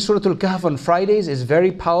 Reciting Surah Al-Kahf on Fridays is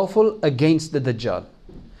very powerful against the Dajjal.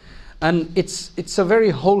 And it's a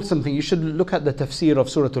very wholesome thing. You should look at the tafsir of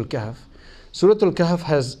Surah Al-Kahf. Surah Al-Kahf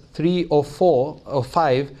has 3 or 4 or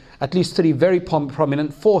 5, at least 3 very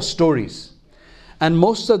prominent, 4 stories. And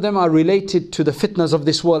most of them are related to the fitnas of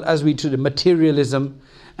this world, as we do the materialism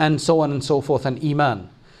and so on and so forth, and Iman.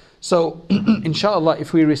 So, inshallah,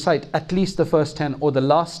 if we recite at least the first 10 or the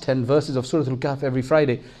last 10 verses of Surah Al-Kahf every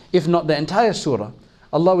Friday, if not the entire surah,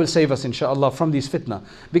 Allah will save us, inshallah, from these fitna.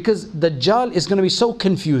 Because Dajjal is going to be so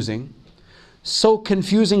confusing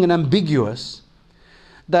and ambiguous,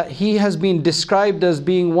 that he has been described as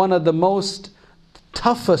being one of the most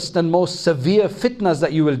toughest and most severe fitnas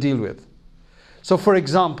that you will deal with. So, for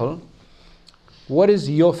example, what is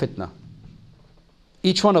your fitna?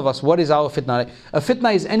 Each one of us, what is our fitna? A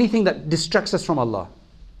fitna is anything that distracts us from Allah.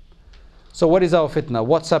 So what is our fitna?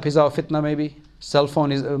 WhatsApp is our fitna maybe.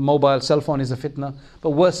 Mobile cell phone is a fitna. But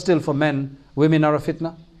worse still for men, women are a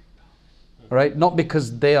fitna. Right? Not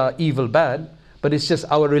because they are evil, bad, but it's just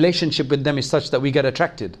our relationship with them is such that we get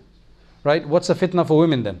attracted. Right? What's a fitna for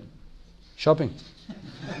women then? Shopping.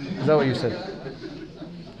 Is that what you said?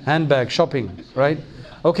 Handbag, shopping, right?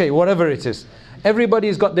 Okay, whatever it is.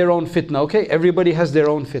 Everybody's got their own fitna, okay? Everybody has their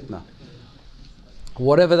own fitna.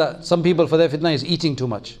 Whatever that, some people for their fitna is eating too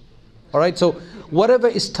much. Alright, so whatever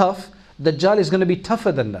is tough, Dajjal is going to be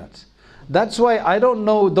tougher than that. That's why I don't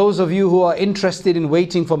know those of you who are interested in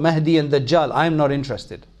waiting for Mahdi and Dajjal. I'm not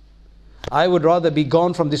interested. I would rather be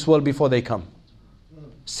gone from this world before they come.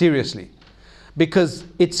 Seriously. Because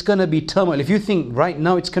it's going to be turmoil. If you think right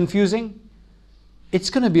now it's confusing, it's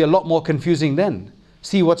going to be a lot more confusing then.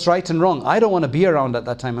 See what's right and wrong. I don't want to be around at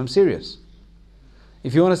that time. I'm serious.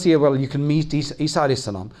 If you want to see, well, you can meet Isa alayhi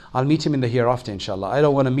salam. I'll meet him in the hereafter, inshallah. I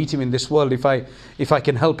don't want to meet him in this world if I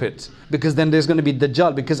can help it. Because then there's going to be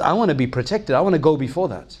Dajjal. Because I want to be protected. I want to go before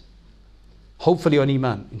that. Hopefully on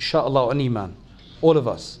Iman. Inshallah on Iman. All of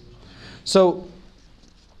us. So,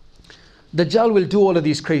 Dajjal will do all of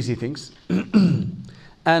these crazy things.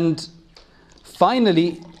 And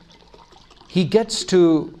finally, he gets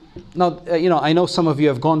to... Now, I know some of you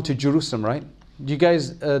have gone to Jerusalem, right? Do you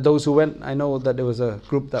guys, those who went, I know that there was a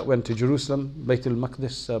group that went to Jerusalem, Bayt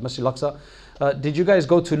al-Maqdis, Masjid al-Aqsa. Did you guys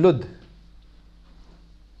go to Lud?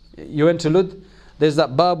 You went to Lud? There's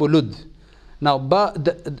that Babu Lud. Now,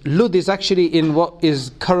 Lud is actually in what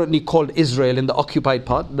is currently called Israel, in the occupied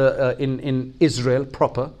part, in Israel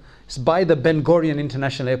proper. It's by the Ben Gurion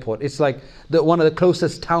International Airport. It's like one of the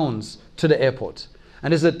closest towns to the airport.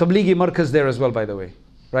 And there's a Tablighi Markaz there as well, by the way.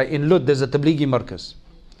 Right, in Lud there's a Tablighi Markaz.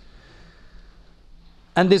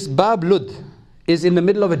 And this Bab Lud is in the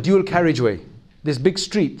middle of a dual carriageway. This big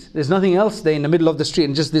street. There's nothing else there in the middle of the street,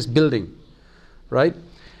 and just this building. Right?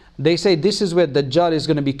 They say this is where Dajjal is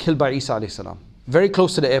going to be killed by Isa alayhi salam. Very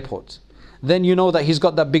close to the airport. Then you know that he's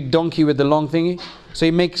got that big donkey with the long thingy. So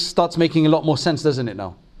he starts making a lot more sense, doesn't it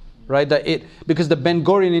now? Right? Because the Ben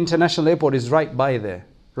Gurion International Airport is right by there.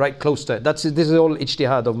 Right close to it. This is all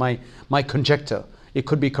ijtihad of my conjecture. It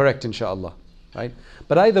could be correct, inshallah. Right?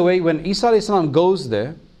 But either way, when Isa alayhi salam goes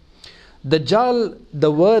there, Dajjal,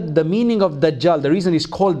 the meaning of Dajjal, the reason it's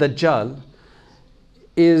called Dajjal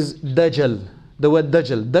is Dajjal. The word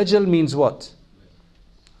Dajjal. Dajjal means what?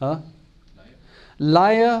 Huh?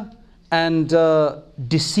 Liar and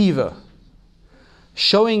deceiver.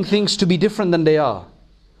 Showing things to be different than they are.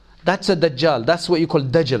 That's a Dajjal. That's what you call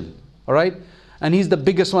Dajjal. Alright? And he's the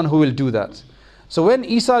biggest one who will do that. So when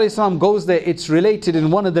Isa alayhi salam goes there, it's related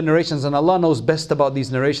in one of the narrations, and Allah knows best about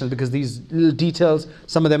these narrations because these little details,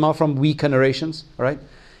 some of them are from weaker narrations, right?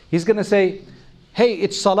 He's going to say, hey,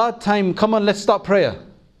 it's salat time, come on, let's start prayer.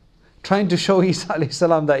 Trying to show Isa alayhi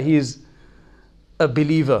salam that he is a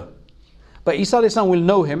believer. But Isa alayhi salam will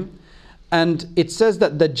know him, And it says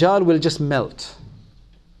that Dajjal will just melt.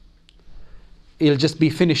 It'll just be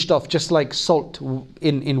finished off, just like salt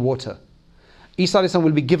in water. Isa alayhi salam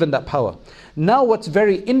will be given that power. Now what's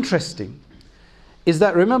very interesting is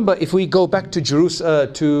that, remember, if we go back to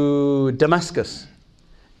to Damascus,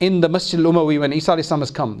 in the Masjid al-Umawi, when Isa alayhi salam has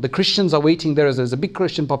come, the Christians are waiting there. There's a big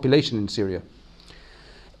Christian population in Syria.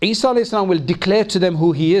 Isa alayhi salam will declare to them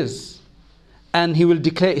who he is, and he will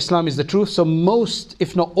declare Islam is the truth. So most,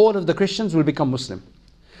 if not all, of the Christians will become Muslim.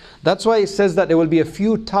 That's why it says that there will be a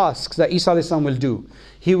few tasks that Isa alayhi salam will do.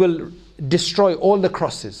 He will destroy all the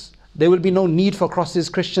crosses. There will be no need for crosses.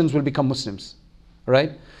 Christians will become Muslims,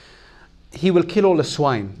 right? He will kill all the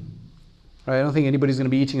swine, right? I don't think anybody's going to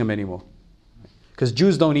be eating them anymore, because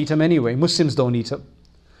Jews don't eat them anyway. Muslims don't eat them.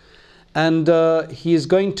 And he is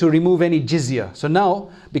going to remove any jizya. So now,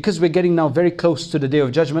 because we're getting now very close to the Day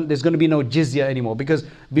of Judgment, there's going to be no jizya anymore. Because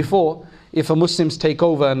before, if a Muslims take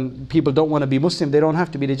over and people don't want to be Muslim, they don't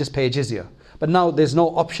have to be, they just pay a jizya. But now there's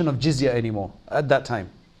no option of jizya anymore at that time.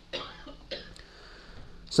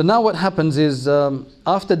 So now what happens is,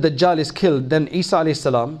 after Dajjal is killed, then Isa alayhi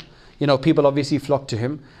salam, people obviously flock to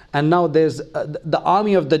him. And now there's the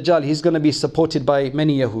army of Dajjal. He's going to be supported by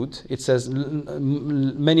many Yahud. It says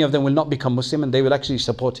many of them will not become Muslim, and they will actually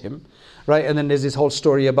support him, right? And then there's this whole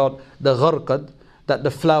story about the gharqad, that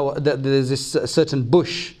the flower, that there's this certain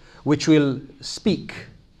bush which will speak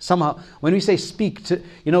somehow. When we say speak,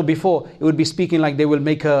 before it would be speaking like they will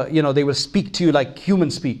make they will speak to you like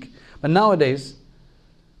humans speak. But nowadays,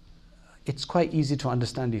 it's quite easy to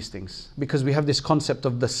understand these things, because we have this concept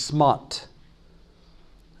of the smart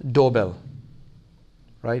doorbell,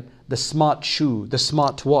 right? The smart shoe, the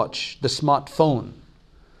smart watch, the smart phone,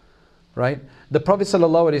 right? The Prophet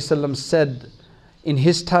ﷺ said in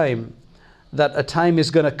his time that a time is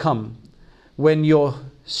going to come when your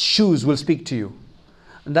shoes will speak to you.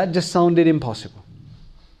 And that just sounded impossible,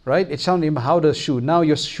 right? It sounded, how does shoe? Now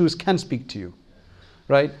your shoes can speak to you,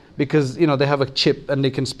 right? Because they have a chip and they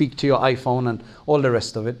can speak to your iPhone and all the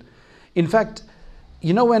rest of it. In fact,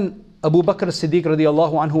 when Abu Bakr as-Siddiq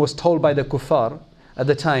radiallahu anhu was told by the kuffar at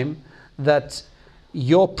the time that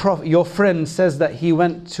your friend says that he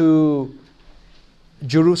went to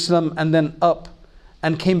Jerusalem and then up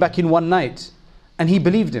and came back in one night, and he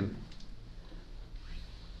believed him.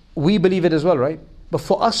 We believe it as well, right? But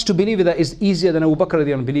for us to believe it, that is easier than Abu Bakr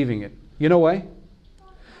radiallahu anhu believing it. You know why?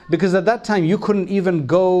 Because at that time you couldn't even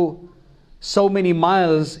go so many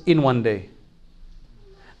miles in one day.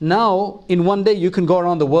 Now, in one day, you can go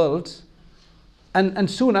around the world, and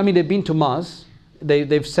soon, they've been to Mars,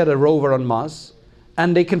 they've set a rover on Mars,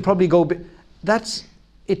 and they can probably go,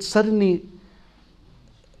 it's suddenly,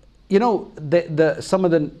 some of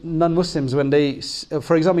the non-Muslims, when they,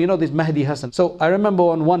 for example, this Mahdi Hassan. So I remember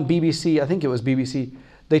on one BBC, I think it was BBC,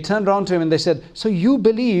 they turned around to him and they said, so you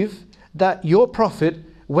believe that your prophet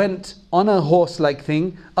went on a horse-like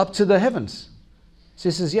thing up to the heavens? So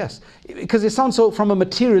he says yes, because it sounds so, from a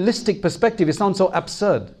materialistic perspective, it sounds so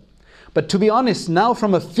absurd. But to be honest, now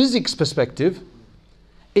from a physics perspective,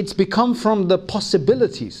 it's become from the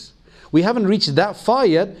possibilities. We haven't reached that far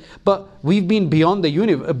yet, but we've been beyond the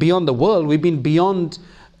universe, beyond the world. We've been beyond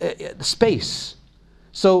space.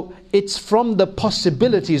 So it's from the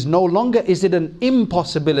possibilities. No longer is it an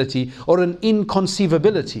impossibility or an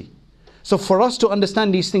inconceivability. So for us to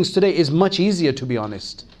understand these things today is much easier, to be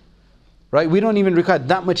honest. Right? We don't even require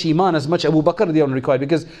that much iman as much Abu Bakr required,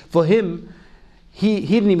 because for him, he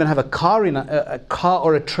didn't even have a car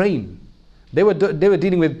or a train. They were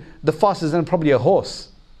dealing with the fastest and probably a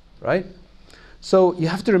horse, right? So you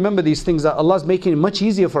have to remember these things, that Allah's making it much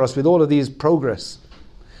easier for us with all of these progress.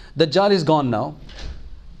 Dajjal is gone now.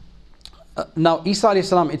 Now Isa alayhi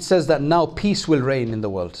salam, it says that now peace will reign in the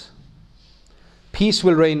world. Peace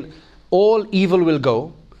will reign. All evil will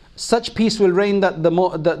go. Such peace will reign that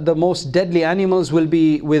the most deadly animals will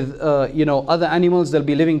be with other animals. They'll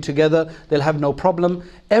be living together. They'll have no problem.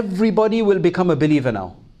 Everybody will become a believer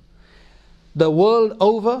now. The world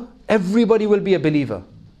over, everybody will be a believer,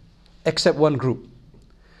 except one group.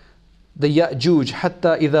 The Ya'juj,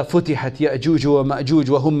 حتى إذا فتحت يأجوج ومأجوج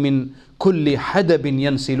وهم من كل حدب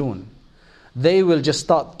ينسلون. They will just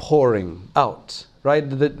start pouring out. Right?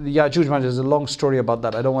 The Ya'juj, there's a long story about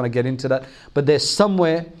that. I don't want to get into that. But there's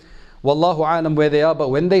somewhere, Wallahu a'lam where they are, but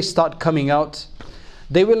when they start coming out,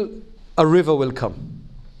 a river will come.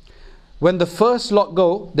 When the first lot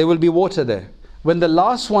go, there will be water there. When the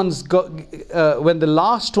last ones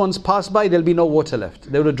pass by, there'll be no water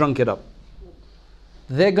left. They will have drunk it up.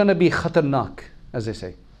 They're going to be khatarnak, as they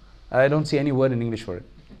say. I don't see any word in English for it.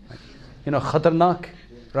 Khatarnak,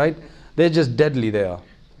 right? They're just deadly, they are.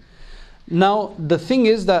 Now, the thing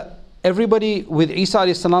is that everybody with Isa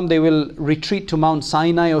alayhi salam, they will retreat to Mount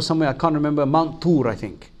Sinai or somewhere, I can't remember, Mount Tur, I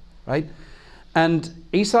think, right? And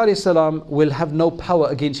Isa alayhi salam will have no power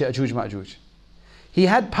against Ya'juj Ma'juj. He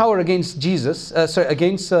had power against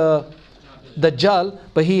against Dajjal,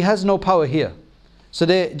 but he has no power here. So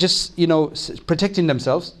they're just, protecting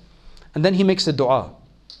themselves. And then he makes a dua.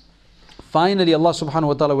 Finally, Allah subhanahu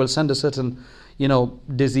wa ta'ala will send a certain,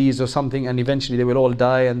 disease or something, and eventually they will all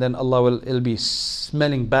die, and then it'll be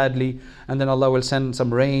smelling badly, and then Allah will send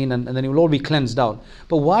some rain, and then it will all be cleansed out.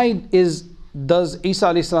 But does Isa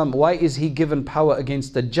alayhi salam, why is he given power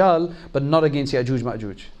against Dajjal, but not against Ya'juj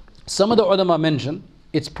Ma'juj? Some of the ulama mention,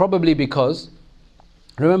 it's probably because,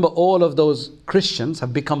 remember, all of those Christians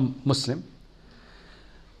have become Muslim.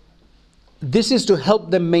 This is to help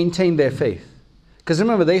them maintain their faith. Because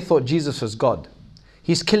remember, they thought Jesus was God.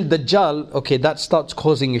 He's killed Dajjal. Okay, that starts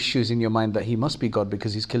causing issues in your mind that he must be God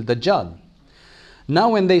because he's killed Dajjal. Now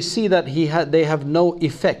when they see that they have no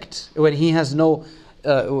effect, when he has no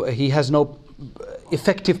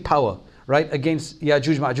effective power, right, against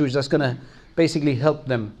Ya'juj Ma'juj, that's going to basically help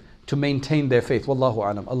them to maintain their faith. Wallahu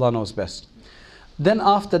alam, Allah knows best. Then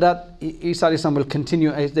after that, Isa alayhi salam will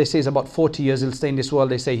continue. They say it's about 40 years he'll stay in this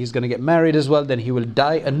world. They say he's going to get married as well. Then he will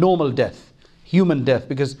die a normal death, human death,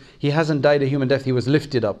 because he hasn't died a human death. He was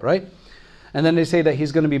lifted up, right? And then they say that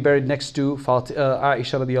he's going to be buried next to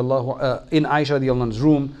Aisha radiallahu in Aisha radiallahu anha's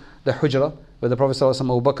room, the Hujra, where the Prophet sallallahu alaihi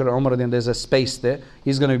wasallam, Abu Bakr, Umar, then there's a space there.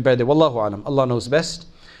 He's going to be buried there. Wallahu alam, Allah knows best.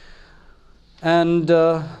 And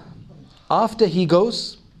after he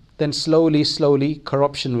goes, then slowly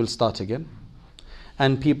corruption will start again.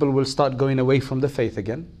 And people will start going away from the faith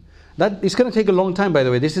again. That is going to take a long time, by the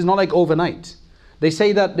way. This is not like overnight. They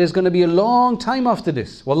say that there's going to be a long time after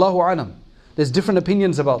this. Wallahu alam. There's different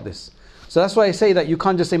opinions about this. So that's why I say that you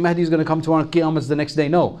can't just say Mahdi is going to come tomorrow, Qiyamah's the next day.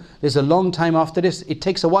 No, there's a long time after this. It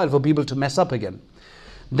takes a while for people to mess up again.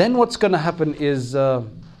 Then what's going to happen is,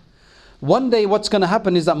 one day what's going to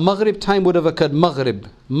happen is that Maghrib time would have occurred.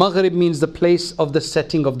 Maghrib means the place of the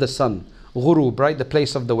setting of the sun. Ghurub, right? The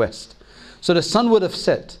place of the west. So the sun would have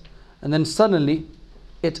set, and then suddenly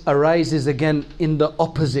it arises again in the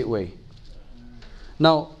opposite way.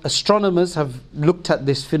 Now, astronomers have looked at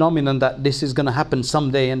this phenomenon that this is going to happen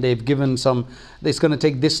someday, and they've given it's going to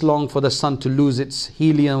take this long for the sun to lose its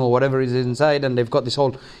helium or whatever is inside, and they've got this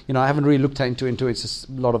whole, I haven't really looked into it, it's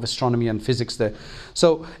a lot of astronomy and physics there.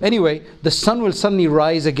 So anyway, the sun will suddenly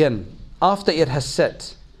rise again after it has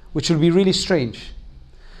set, which will be really strange.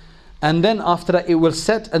 And then after that it will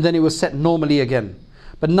set, and then it will set normally again.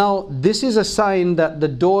 But now this is a sign that the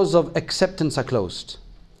doors of acceptance are closed.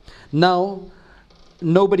 Now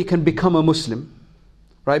nobody can become a Muslim,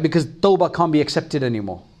 right? Because tawbah can't be accepted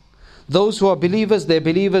anymore. Those who are believers, they're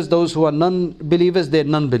believers. Those who are non-believers, they're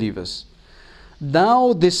non-believers.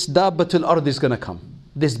 Now this Dabbatul Ard is going to come.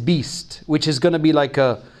 This beast, which is going to be like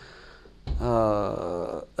a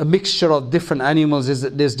mixture of different animals.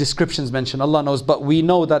 There's descriptions mentioned, Allah knows. But we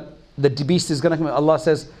know that the beast is going to come. Allah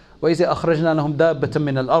says, وَإِذَا أَخْرَجْنَا لَهُمْ دَابَّةً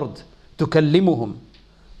مِّنَ الْأَرْضِ تُكَلِّمُهُم.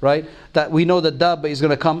 Right? That we know that Dabba is going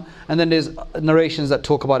to come, and then there's narrations that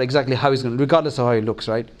talk about exactly how he's going to, regardless of how he looks,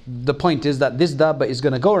 right? The point is that this Dabba is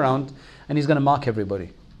going to go around and he's going to mark everybody.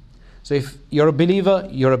 So if you're a believer,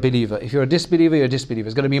 you're a believer. If you're a disbeliever, you're a disbeliever.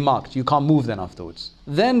 It's going to be marked. You can't move then afterwards.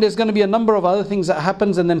 Then there's going to be a number of other things that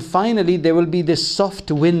happens, and then finally there will be this soft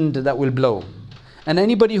wind that will blow. And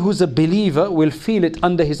anybody who's a believer will feel it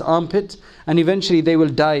under his armpit, and eventually they will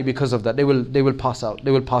die because of that. They will pass out. They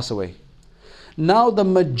will pass away. Now the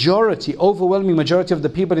majority, overwhelming majority of the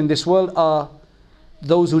people in this world are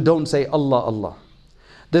those who don't say Allah, Allah.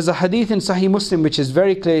 There's a hadith in Sahih Muslim which is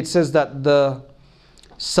very clear. It says that the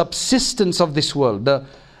subsistence of this world,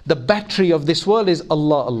 the battery of this world is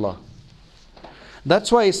Allah, Allah.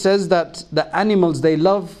 That's why it says that the animals, they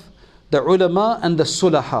love the ulama and the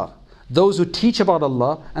sulaha. Those who teach about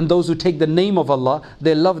Allah and those who take the name of Allah,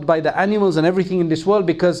 they're loved by the animals and everything in this world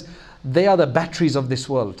because they are the batteries of this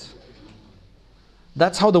world.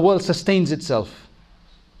 That's how the world sustains itself.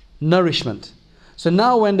 Nourishment. So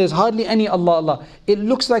now when there's hardly any Allah, Allah, it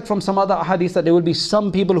looks like from some other hadith that there will be some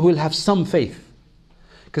people who will have some faith.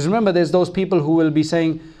 Because remember, there's those people who will be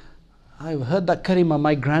saying, I've heard that kalima,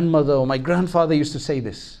 my grandmother or my grandfather used to say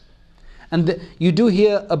this. And you do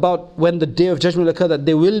hear about when the day of judgment will occur that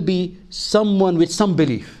there will be someone with some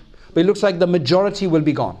belief. But it looks like the majority will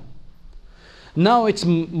be gone. Now it's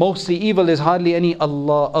mostly evil. There's hardly any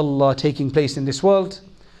Allah, Allah taking place in this world.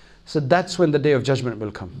 So that's when the day of judgment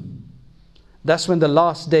will come. That's when the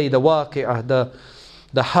last day, the waqi'ah,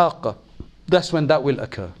 the haqqa, that's when that will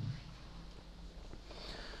occur.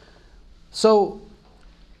 So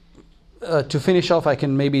To finish off, I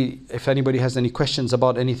can maybe, if anybody has any questions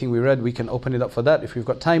about anything we read, we can open it up for that if we've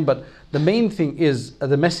got time. But the main thing is,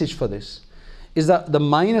 the message for this, is that the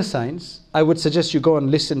minor signs, I would suggest you go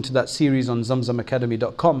and listen to that series on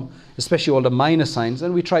zamzamacademy.com, especially all the minor signs,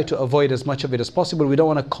 and we try to avoid as much of it as possible. We don't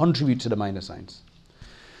want to contribute to the minor signs.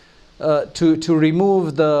 To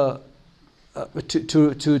remove the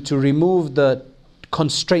to remove the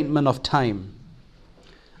constraintment of time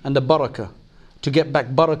and the barakah. To get back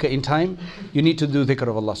barakah in time, you need to do dhikr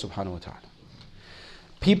of Allah subhanahu wa ta'ala.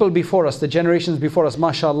 People before us, the generations before us,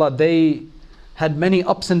 mashallah, they had many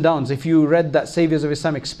ups and downs. If you read that Saviors of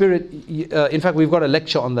Islamic Spirit, in fact, we've got a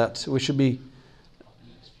lecture on that.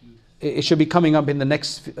 It should be coming up in the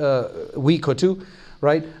next week or two,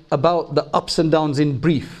 right? About the ups and downs in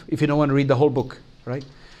brief, if you don't want to read the whole book, right?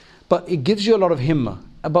 But it gives you a lot of himmah.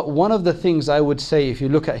 But one of the things I would say, if you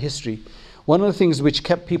look at history, one of the things which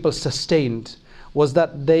kept people sustained was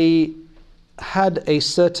that they had a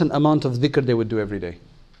certain amount of dhikr they would do every day.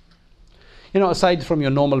 You know, aside from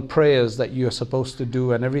your normal prayers that you're supposed to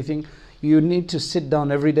do and everything, you need to sit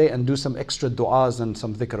down every day and do some extra du'as and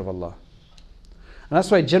some dhikr of Allah. And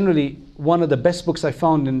that's why generally, one of the best books I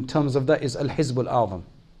found in terms of that is Al-Hizb Al-A'zam.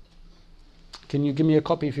 Can you give me a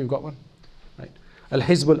copy if you've got one? Right.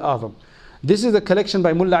 Al-Hizb Al-A'zam. This is a collection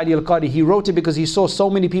by Mullah Ali Al-Qadi. He wrote it because he saw so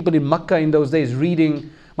many people in Makkah in those days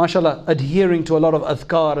reading, mashallah, adhering to a lot of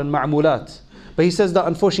adhkar and ma'mulat. But he says that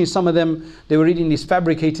unfortunately some of them, they were reading these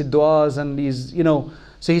fabricated du'as and these, you know.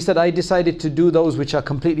 So he said, I decided to do those which are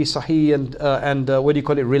completely sahih and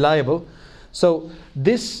reliable. So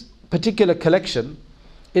this particular collection,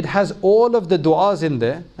 it has all of the du'as in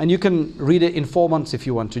there, and you can read it in 4 months if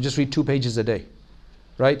you want to. Just read 2 pages a day,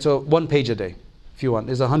 right? So 1 page a day if you want.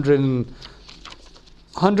 There's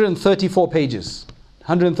 134 pages.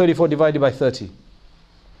 134 divided by 30.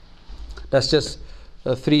 That's just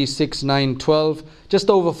 3, 6, 9, 12. Just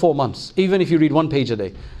over 4 months. Even if you read 1 page a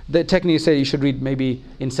day. They technically say you should read maybe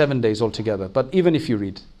in 7 days altogether. But even if you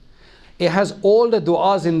read, it has all the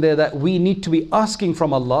du'as in there that we need to be asking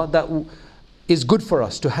from Allah, that is good for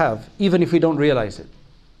us to have, even if we don't realize it.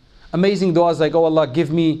 Amazing du'as like, oh Allah,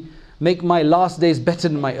 make my last days better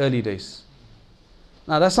than my early days.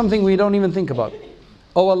 Now that's something we don't even think about.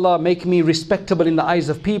 Oh Allah, make me respectable in the eyes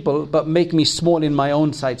of people, but make me small in my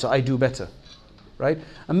own sight so I do better. Right?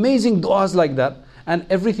 Amazing du'as like that, and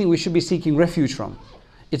everything we should be seeking refuge from.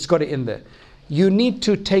 It's got it in there. You need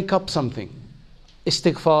to take up something.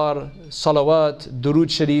 Istighfar, salawat,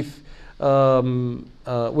 durood sharif,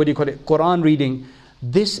 Quran reading.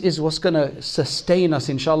 This is what's going to sustain us,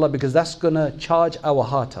 inshallah, because that's going to charge our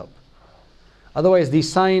heart up. Otherwise,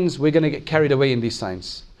 these signs, we're going to get carried away in these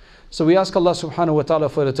signs. So we ask Allah subhanahu wa ta'ala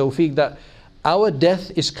for the tawfiq that our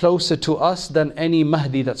death is closer to us than any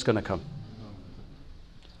Mahdi that's going to come.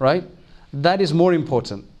 Right? That is more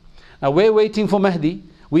important. Now we're waiting for Mahdi.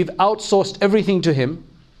 We've outsourced everything to him.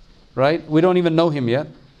 Right? We don't even know him yet.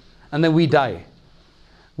 And then we die.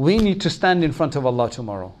 We need to stand in front of Allah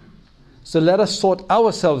tomorrow. So let us sort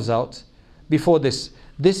ourselves out before this.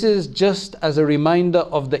 This is just as a reminder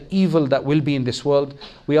of the evil that will be in this world.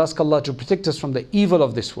 We ask Allah to protect us from the evil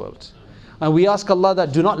of this world. And we ask Allah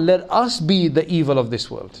that do not let us be the evil of this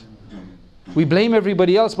world. We blame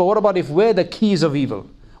everybody else, but what about if we're the keys of evil?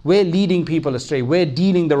 We're leading people astray. We're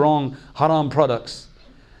dealing the wrong haram products.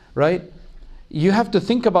 Right? You have to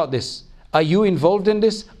think about this. Are you involved in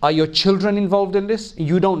this? Are your children involved in this?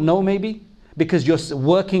 You don't know maybe, because you're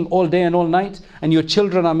working all day and all night, and your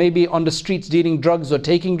children are maybe on the streets dealing drugs or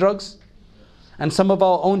taking drugs. And some of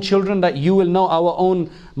our own children that you will know, our own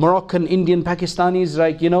Moroccan, Indian, Pakistanis,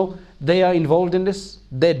 right, you know, they are involved in this.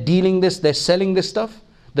 They're dealing this, they're selling this stuff.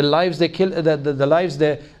 The lives they kill, the lives,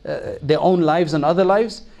 their own lives and other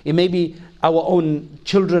lives. It may be our own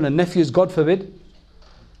children and nephews, God forbid.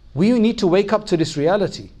 We need to wake up to this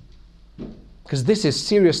reality. Because this is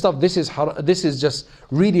serious stuff. This is just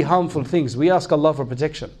really harmful things. We ask Allah for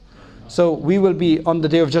protection. So we will be on the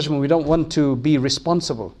Day of Judgment. We don't want to be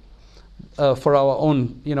responsible for our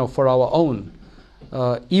own,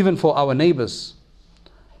 even for our neighbors.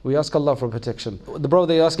 We ask Allah for protection. The brother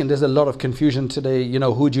they're asking, there's a lot of confusion today. You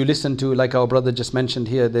know, who do you listen to? Like our brother just mentioned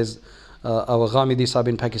here, there's our Ghamidi Sahib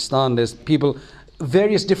in Pakistan. There's people,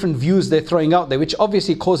 various different views they're throwing out there, which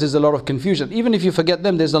obviously causes a lot of confusion. Even if you forget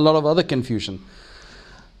them, there's a lot of other confusion.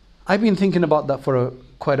 I've been thinking about that for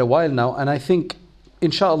quite a while now, and I think,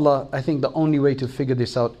 inshallah, I think the only way to figure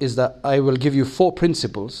this out is that I will give you 4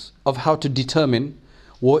 principles of how to determine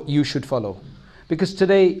what you should follow. Because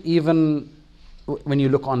today, even when you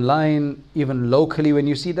look online, even locally, when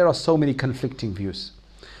you see, there are so many conflicting views.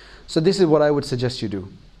 So this is what I would suggest you do.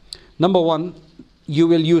 Number 1, you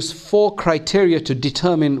will use 4 criteria to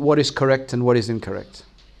determine what is correct and what is incorrect.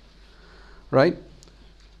 Right?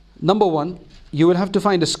 Number 1, you will have to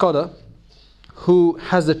find a scholar who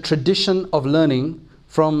has a tradition of learning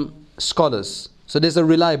from scholars. So there's a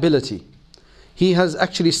reliability. He has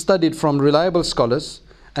actually studied from reliable scholars,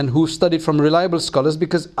 and who studied from reliable scholars,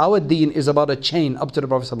 because our deen is about a chain up to the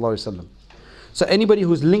Prophet ﷺ. So anybody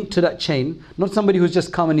who's linked to that chain, not somebody who's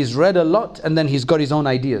just come and he's read a lot and then he's got his own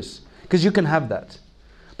ideas. Because you can have that.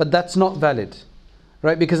 But that's not valid.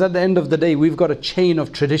 Right? Because at the end of the day, we've got a chain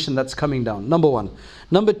of tradition that's coming down. Number 1.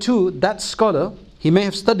 Number 2, that scholar, he may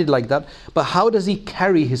have studied like that, but how does he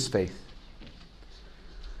carry his faith?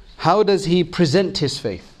 How does he present his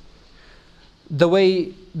faith? The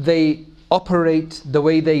way they operate, the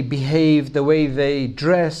way they behave, the way they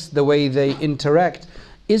dress, the way they interact.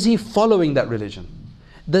 Is he following that religion?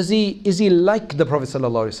 Is he like the Prophet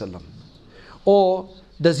ﷺ? Or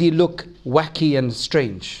does he look wacky and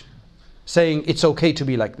strange, saying it's okay to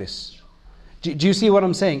be like this? Do you see what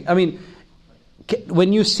I'm saying? I mean,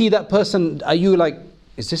 when you see that person, are you like,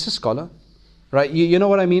 is this a scholar? Right? You know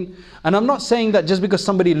what I mean? And I'm not saying that just because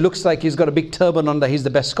somebody looks like he's got a big turban on that he's the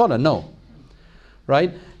best scholar. No.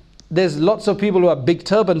 Right? There's lots of people who have big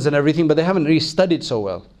turbans and everything, but they haven't really studied so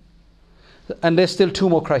well. And there's still 2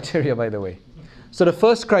 more criteria, by the way. So the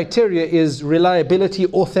first criteria is reliability,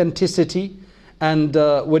 authenticity, and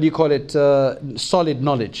solid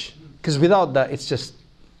knowledge. Because without that, it's just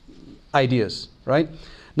ideas, right?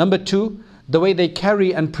 Number 2, the way they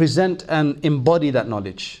carry and present and embody that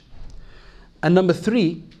knowledge. And number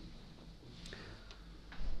 3,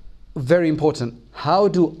 very important, how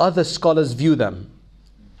do other scholars view them?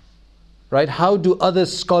 Right? How do other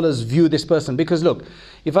scholars view this person? Because look,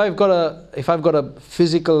 if I've got a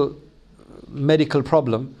physical medical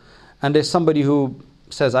problem and there's somebody who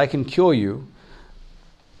says I can cure you,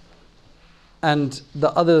 and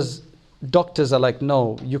the others doctors are like,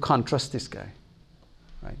 no, you can't trust this guy,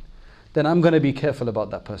 right? Then I'm going to be careful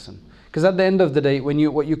about that person. Because at the end of the day, when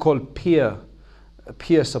what you call peer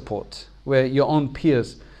support, where your own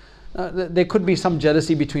peers, there could be some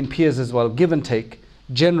jealousy between peers as well, give and take.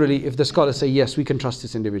 Generally, if the scholars say, yes, we can trust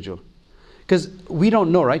this individual. Because we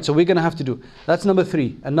don't know, right? So we're going to have to do. That's number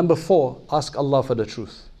 3. And number 4, ask Allah for the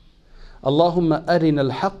truth. Allahumma arina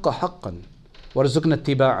al-haqqa haqqan warzuqna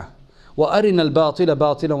ittiba'ah wa arina al-batila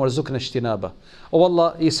batilan warzuqna ijtinaba. Oh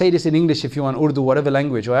Allah, you say this in English if you want, Urdu, whatever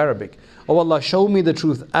language, or Arabic. Oh Allah, show me the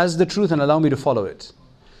truth as the truth and allow me to follow it.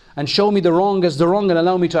 And show me the wrong as the wrong and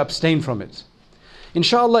allow me to abstain from it.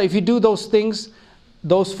 Inshallah, if you do those things,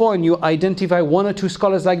 those 4, and you identify 1 or 2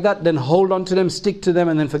 scholars like that, then hold on to them, stick to them,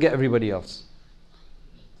 and then forget everybody else.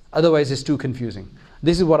 Otherwise, it's too confusing.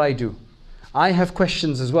 This is what I do. I have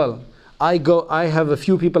questions as well. I have a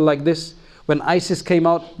few people like this. When ISIS came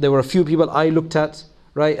out, there were a few people I looked at,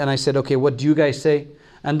 right? And I said, okay, what do you guys say?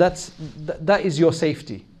 And that is your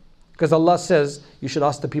safety. Because Allah says, you should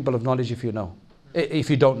ask the people of knowledge if you know. If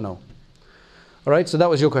you don't know. All right, so that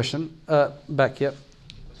was your question. Back here.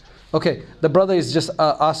 Okay, the brother is just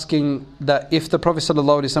asking that if the Prophet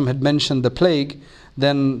ﷺ had mentioned the plague,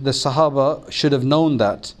 then the Sahaba should have known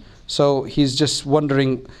that. So he's just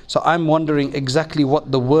wondering, so I'm wondering exactly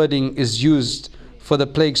what the wording is used for the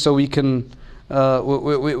plague, so we can,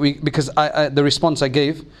 because the response I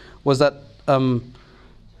gave was that the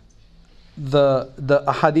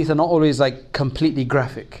ahadith are not always like completely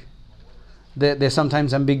graphic. They're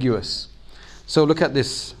sometimes ambiguous. So look at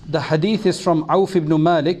this. The hadith is from Auf ibn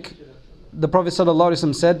Malik. The Prophet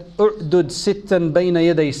ﷺ said, "U'dud sittan bayna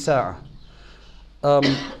yaday sa'a."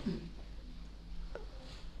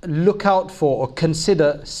 Look out for or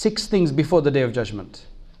consider 6 things before the Day of Judgment.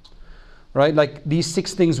 Right? Like these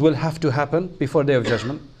 6 things will have to happen before the Day of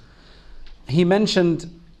Judgment. He mentioned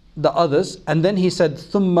the others, and then he said,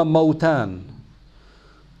 "Thumma mautan."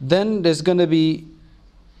 Then there's going to be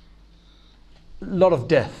a lot of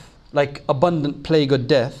death, like abundant plague or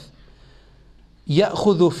death.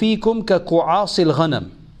 يَأْخُذُ فِيكُمْ كَقُعَاصِ الْغَنَمِ,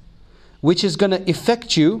 which is going to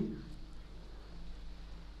affect you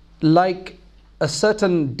like a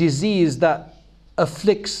certain disease that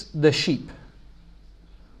afflicts the sheep.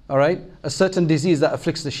 All right? A certain disease that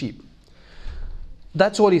afflicts the sheep.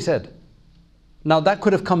 That's what he said. Now that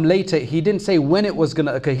could have come later. He didn't say when it was going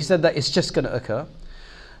to occur. He said that it's just going to occur.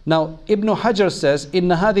 Now Ibn Hajar says,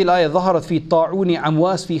 إِنَّ هَذِهِ الْآيَةِ ظَهَرَتْ فِي طَاعُونِ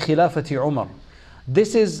عَمْوَاسِ فِي خِلَافَةِ عُمَرٍ.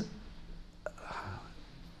 This is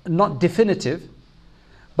not definitive,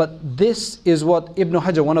 but this is what Ibn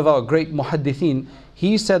Hajar, one of our great muhaddithin,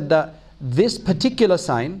 he said that this particular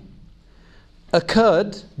sign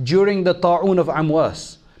occurred during the ta'un of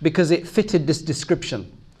Amwas because it fitted this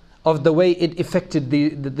description of the way it affected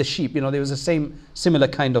the sheep. There was the similar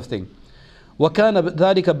kind of thing. وَكَانَ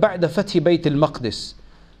ذَلِكَ بَعْدَ فَتْحِ بَيْتِ الْمَقْدِسِ.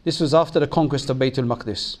 This was after the conquest of Bayt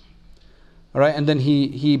al-Maqdis. Alright, and then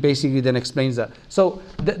he basically then explains that. So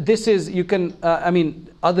this is, you can,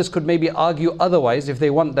 others could maybe argue otherwise if they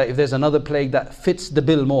want that, if there's another plague that fits the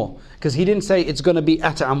bill more. Because he didn't say it's going to be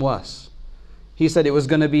at Amwas. He said it was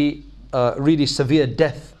going to be a really severe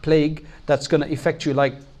death plague that's going to affect you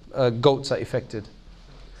like goats are affected.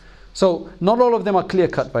 So not all of them are clear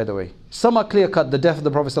cut, by the way. Some are clear cut, the death of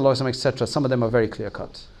the Prophet ﷺ, etc. Some of them are very clear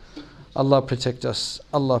cut. Allah protect us.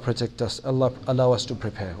 Allah protect us. Allah allow us to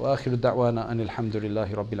prepare. Wa akhiru da'wana anil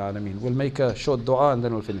hamdulillahi rabbil alameen. We'll make a short dua and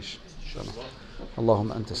then we'll finish. Inshallah.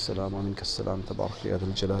 Allahumma anta as-salam wa minka as-salam. Tabarak ya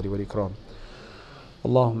dhal jalali wal ikram.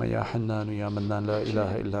 Allahumma ya hannan ya mannan la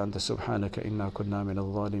ilaha illa anta subhanaka inna kunna min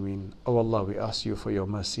al-zalimin. Oh Allah, we ask you for your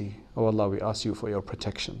mercy. Oh Allah, we ask you for your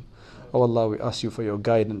protection. Oh Allah, we ask you for your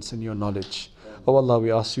guidance and your knowledge. Oh Allah,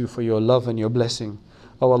 we ask you for your love and your blessing.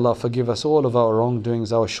 Oh Allah, forgive us all of our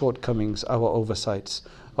wrongdoings, our shortcomings, our oversights.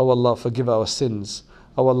 Oh Allah, forgive our sins.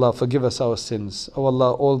 Oh Allah, forgive us our sins. Oh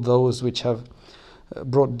Allah, all those which have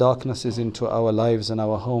brought darknesses into our lives and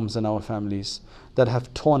our homes and our families, that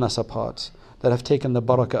have torn us apart, that have taken the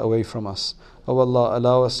barakah away from us. Oh Allah,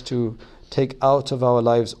 allow us to take out of our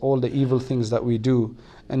lives all the evil things that we do,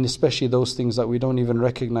 and especially those things that we don't even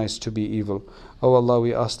recognize to be evil. Oh Allah,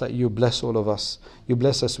 we ask that you bless all of us. You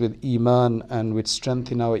bless us with iman and with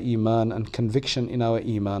strength in our iman and conviction in our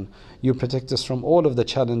iman. You protect us from all of the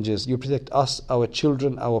challenges. You protect us, our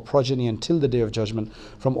children, our progeny until the day of judgment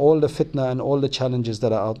from all the fitna and all the challenges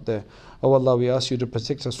that are out there. Oh Allah, we ask you to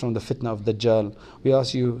protect us from the fitna of Dajjal. We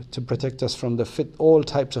ask you to protect us from all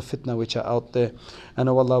types of fitna which are out there. And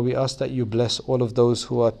oh Allah, we ask that you bless all of those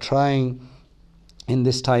who are trying in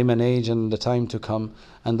this time and age and the time to come,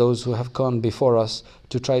 and those who have gone before us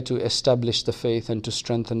to try to establish the faith and to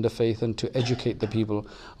strengthen the faith and to educate the people.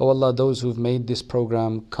 Oh Allah, those who've made this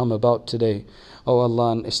program come about today, oh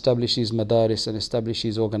Allah, and establish these madaris and establish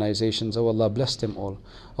these organizations, oh Allah, bless them all.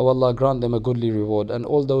 Oh Allah, grant them a goodly reward. And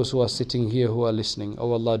all those who are sitting here who are listening,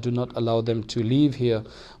 oh Allah, do not allow them to leave here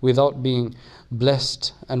without being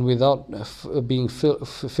blessed and without being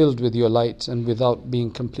filled with your light and without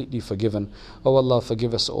being completely forgiven. Oh Allah,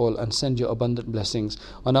 forgive us all and send your abundant blessings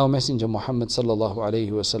on our messenger Muhammad sallallahu alayhi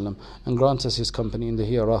wasallam, and grant us his company in the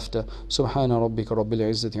hereafter. Subhana rabbika rabbil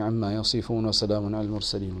izzati amma yasifun wa salamun al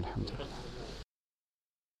mursaleen. Alhamdulillah.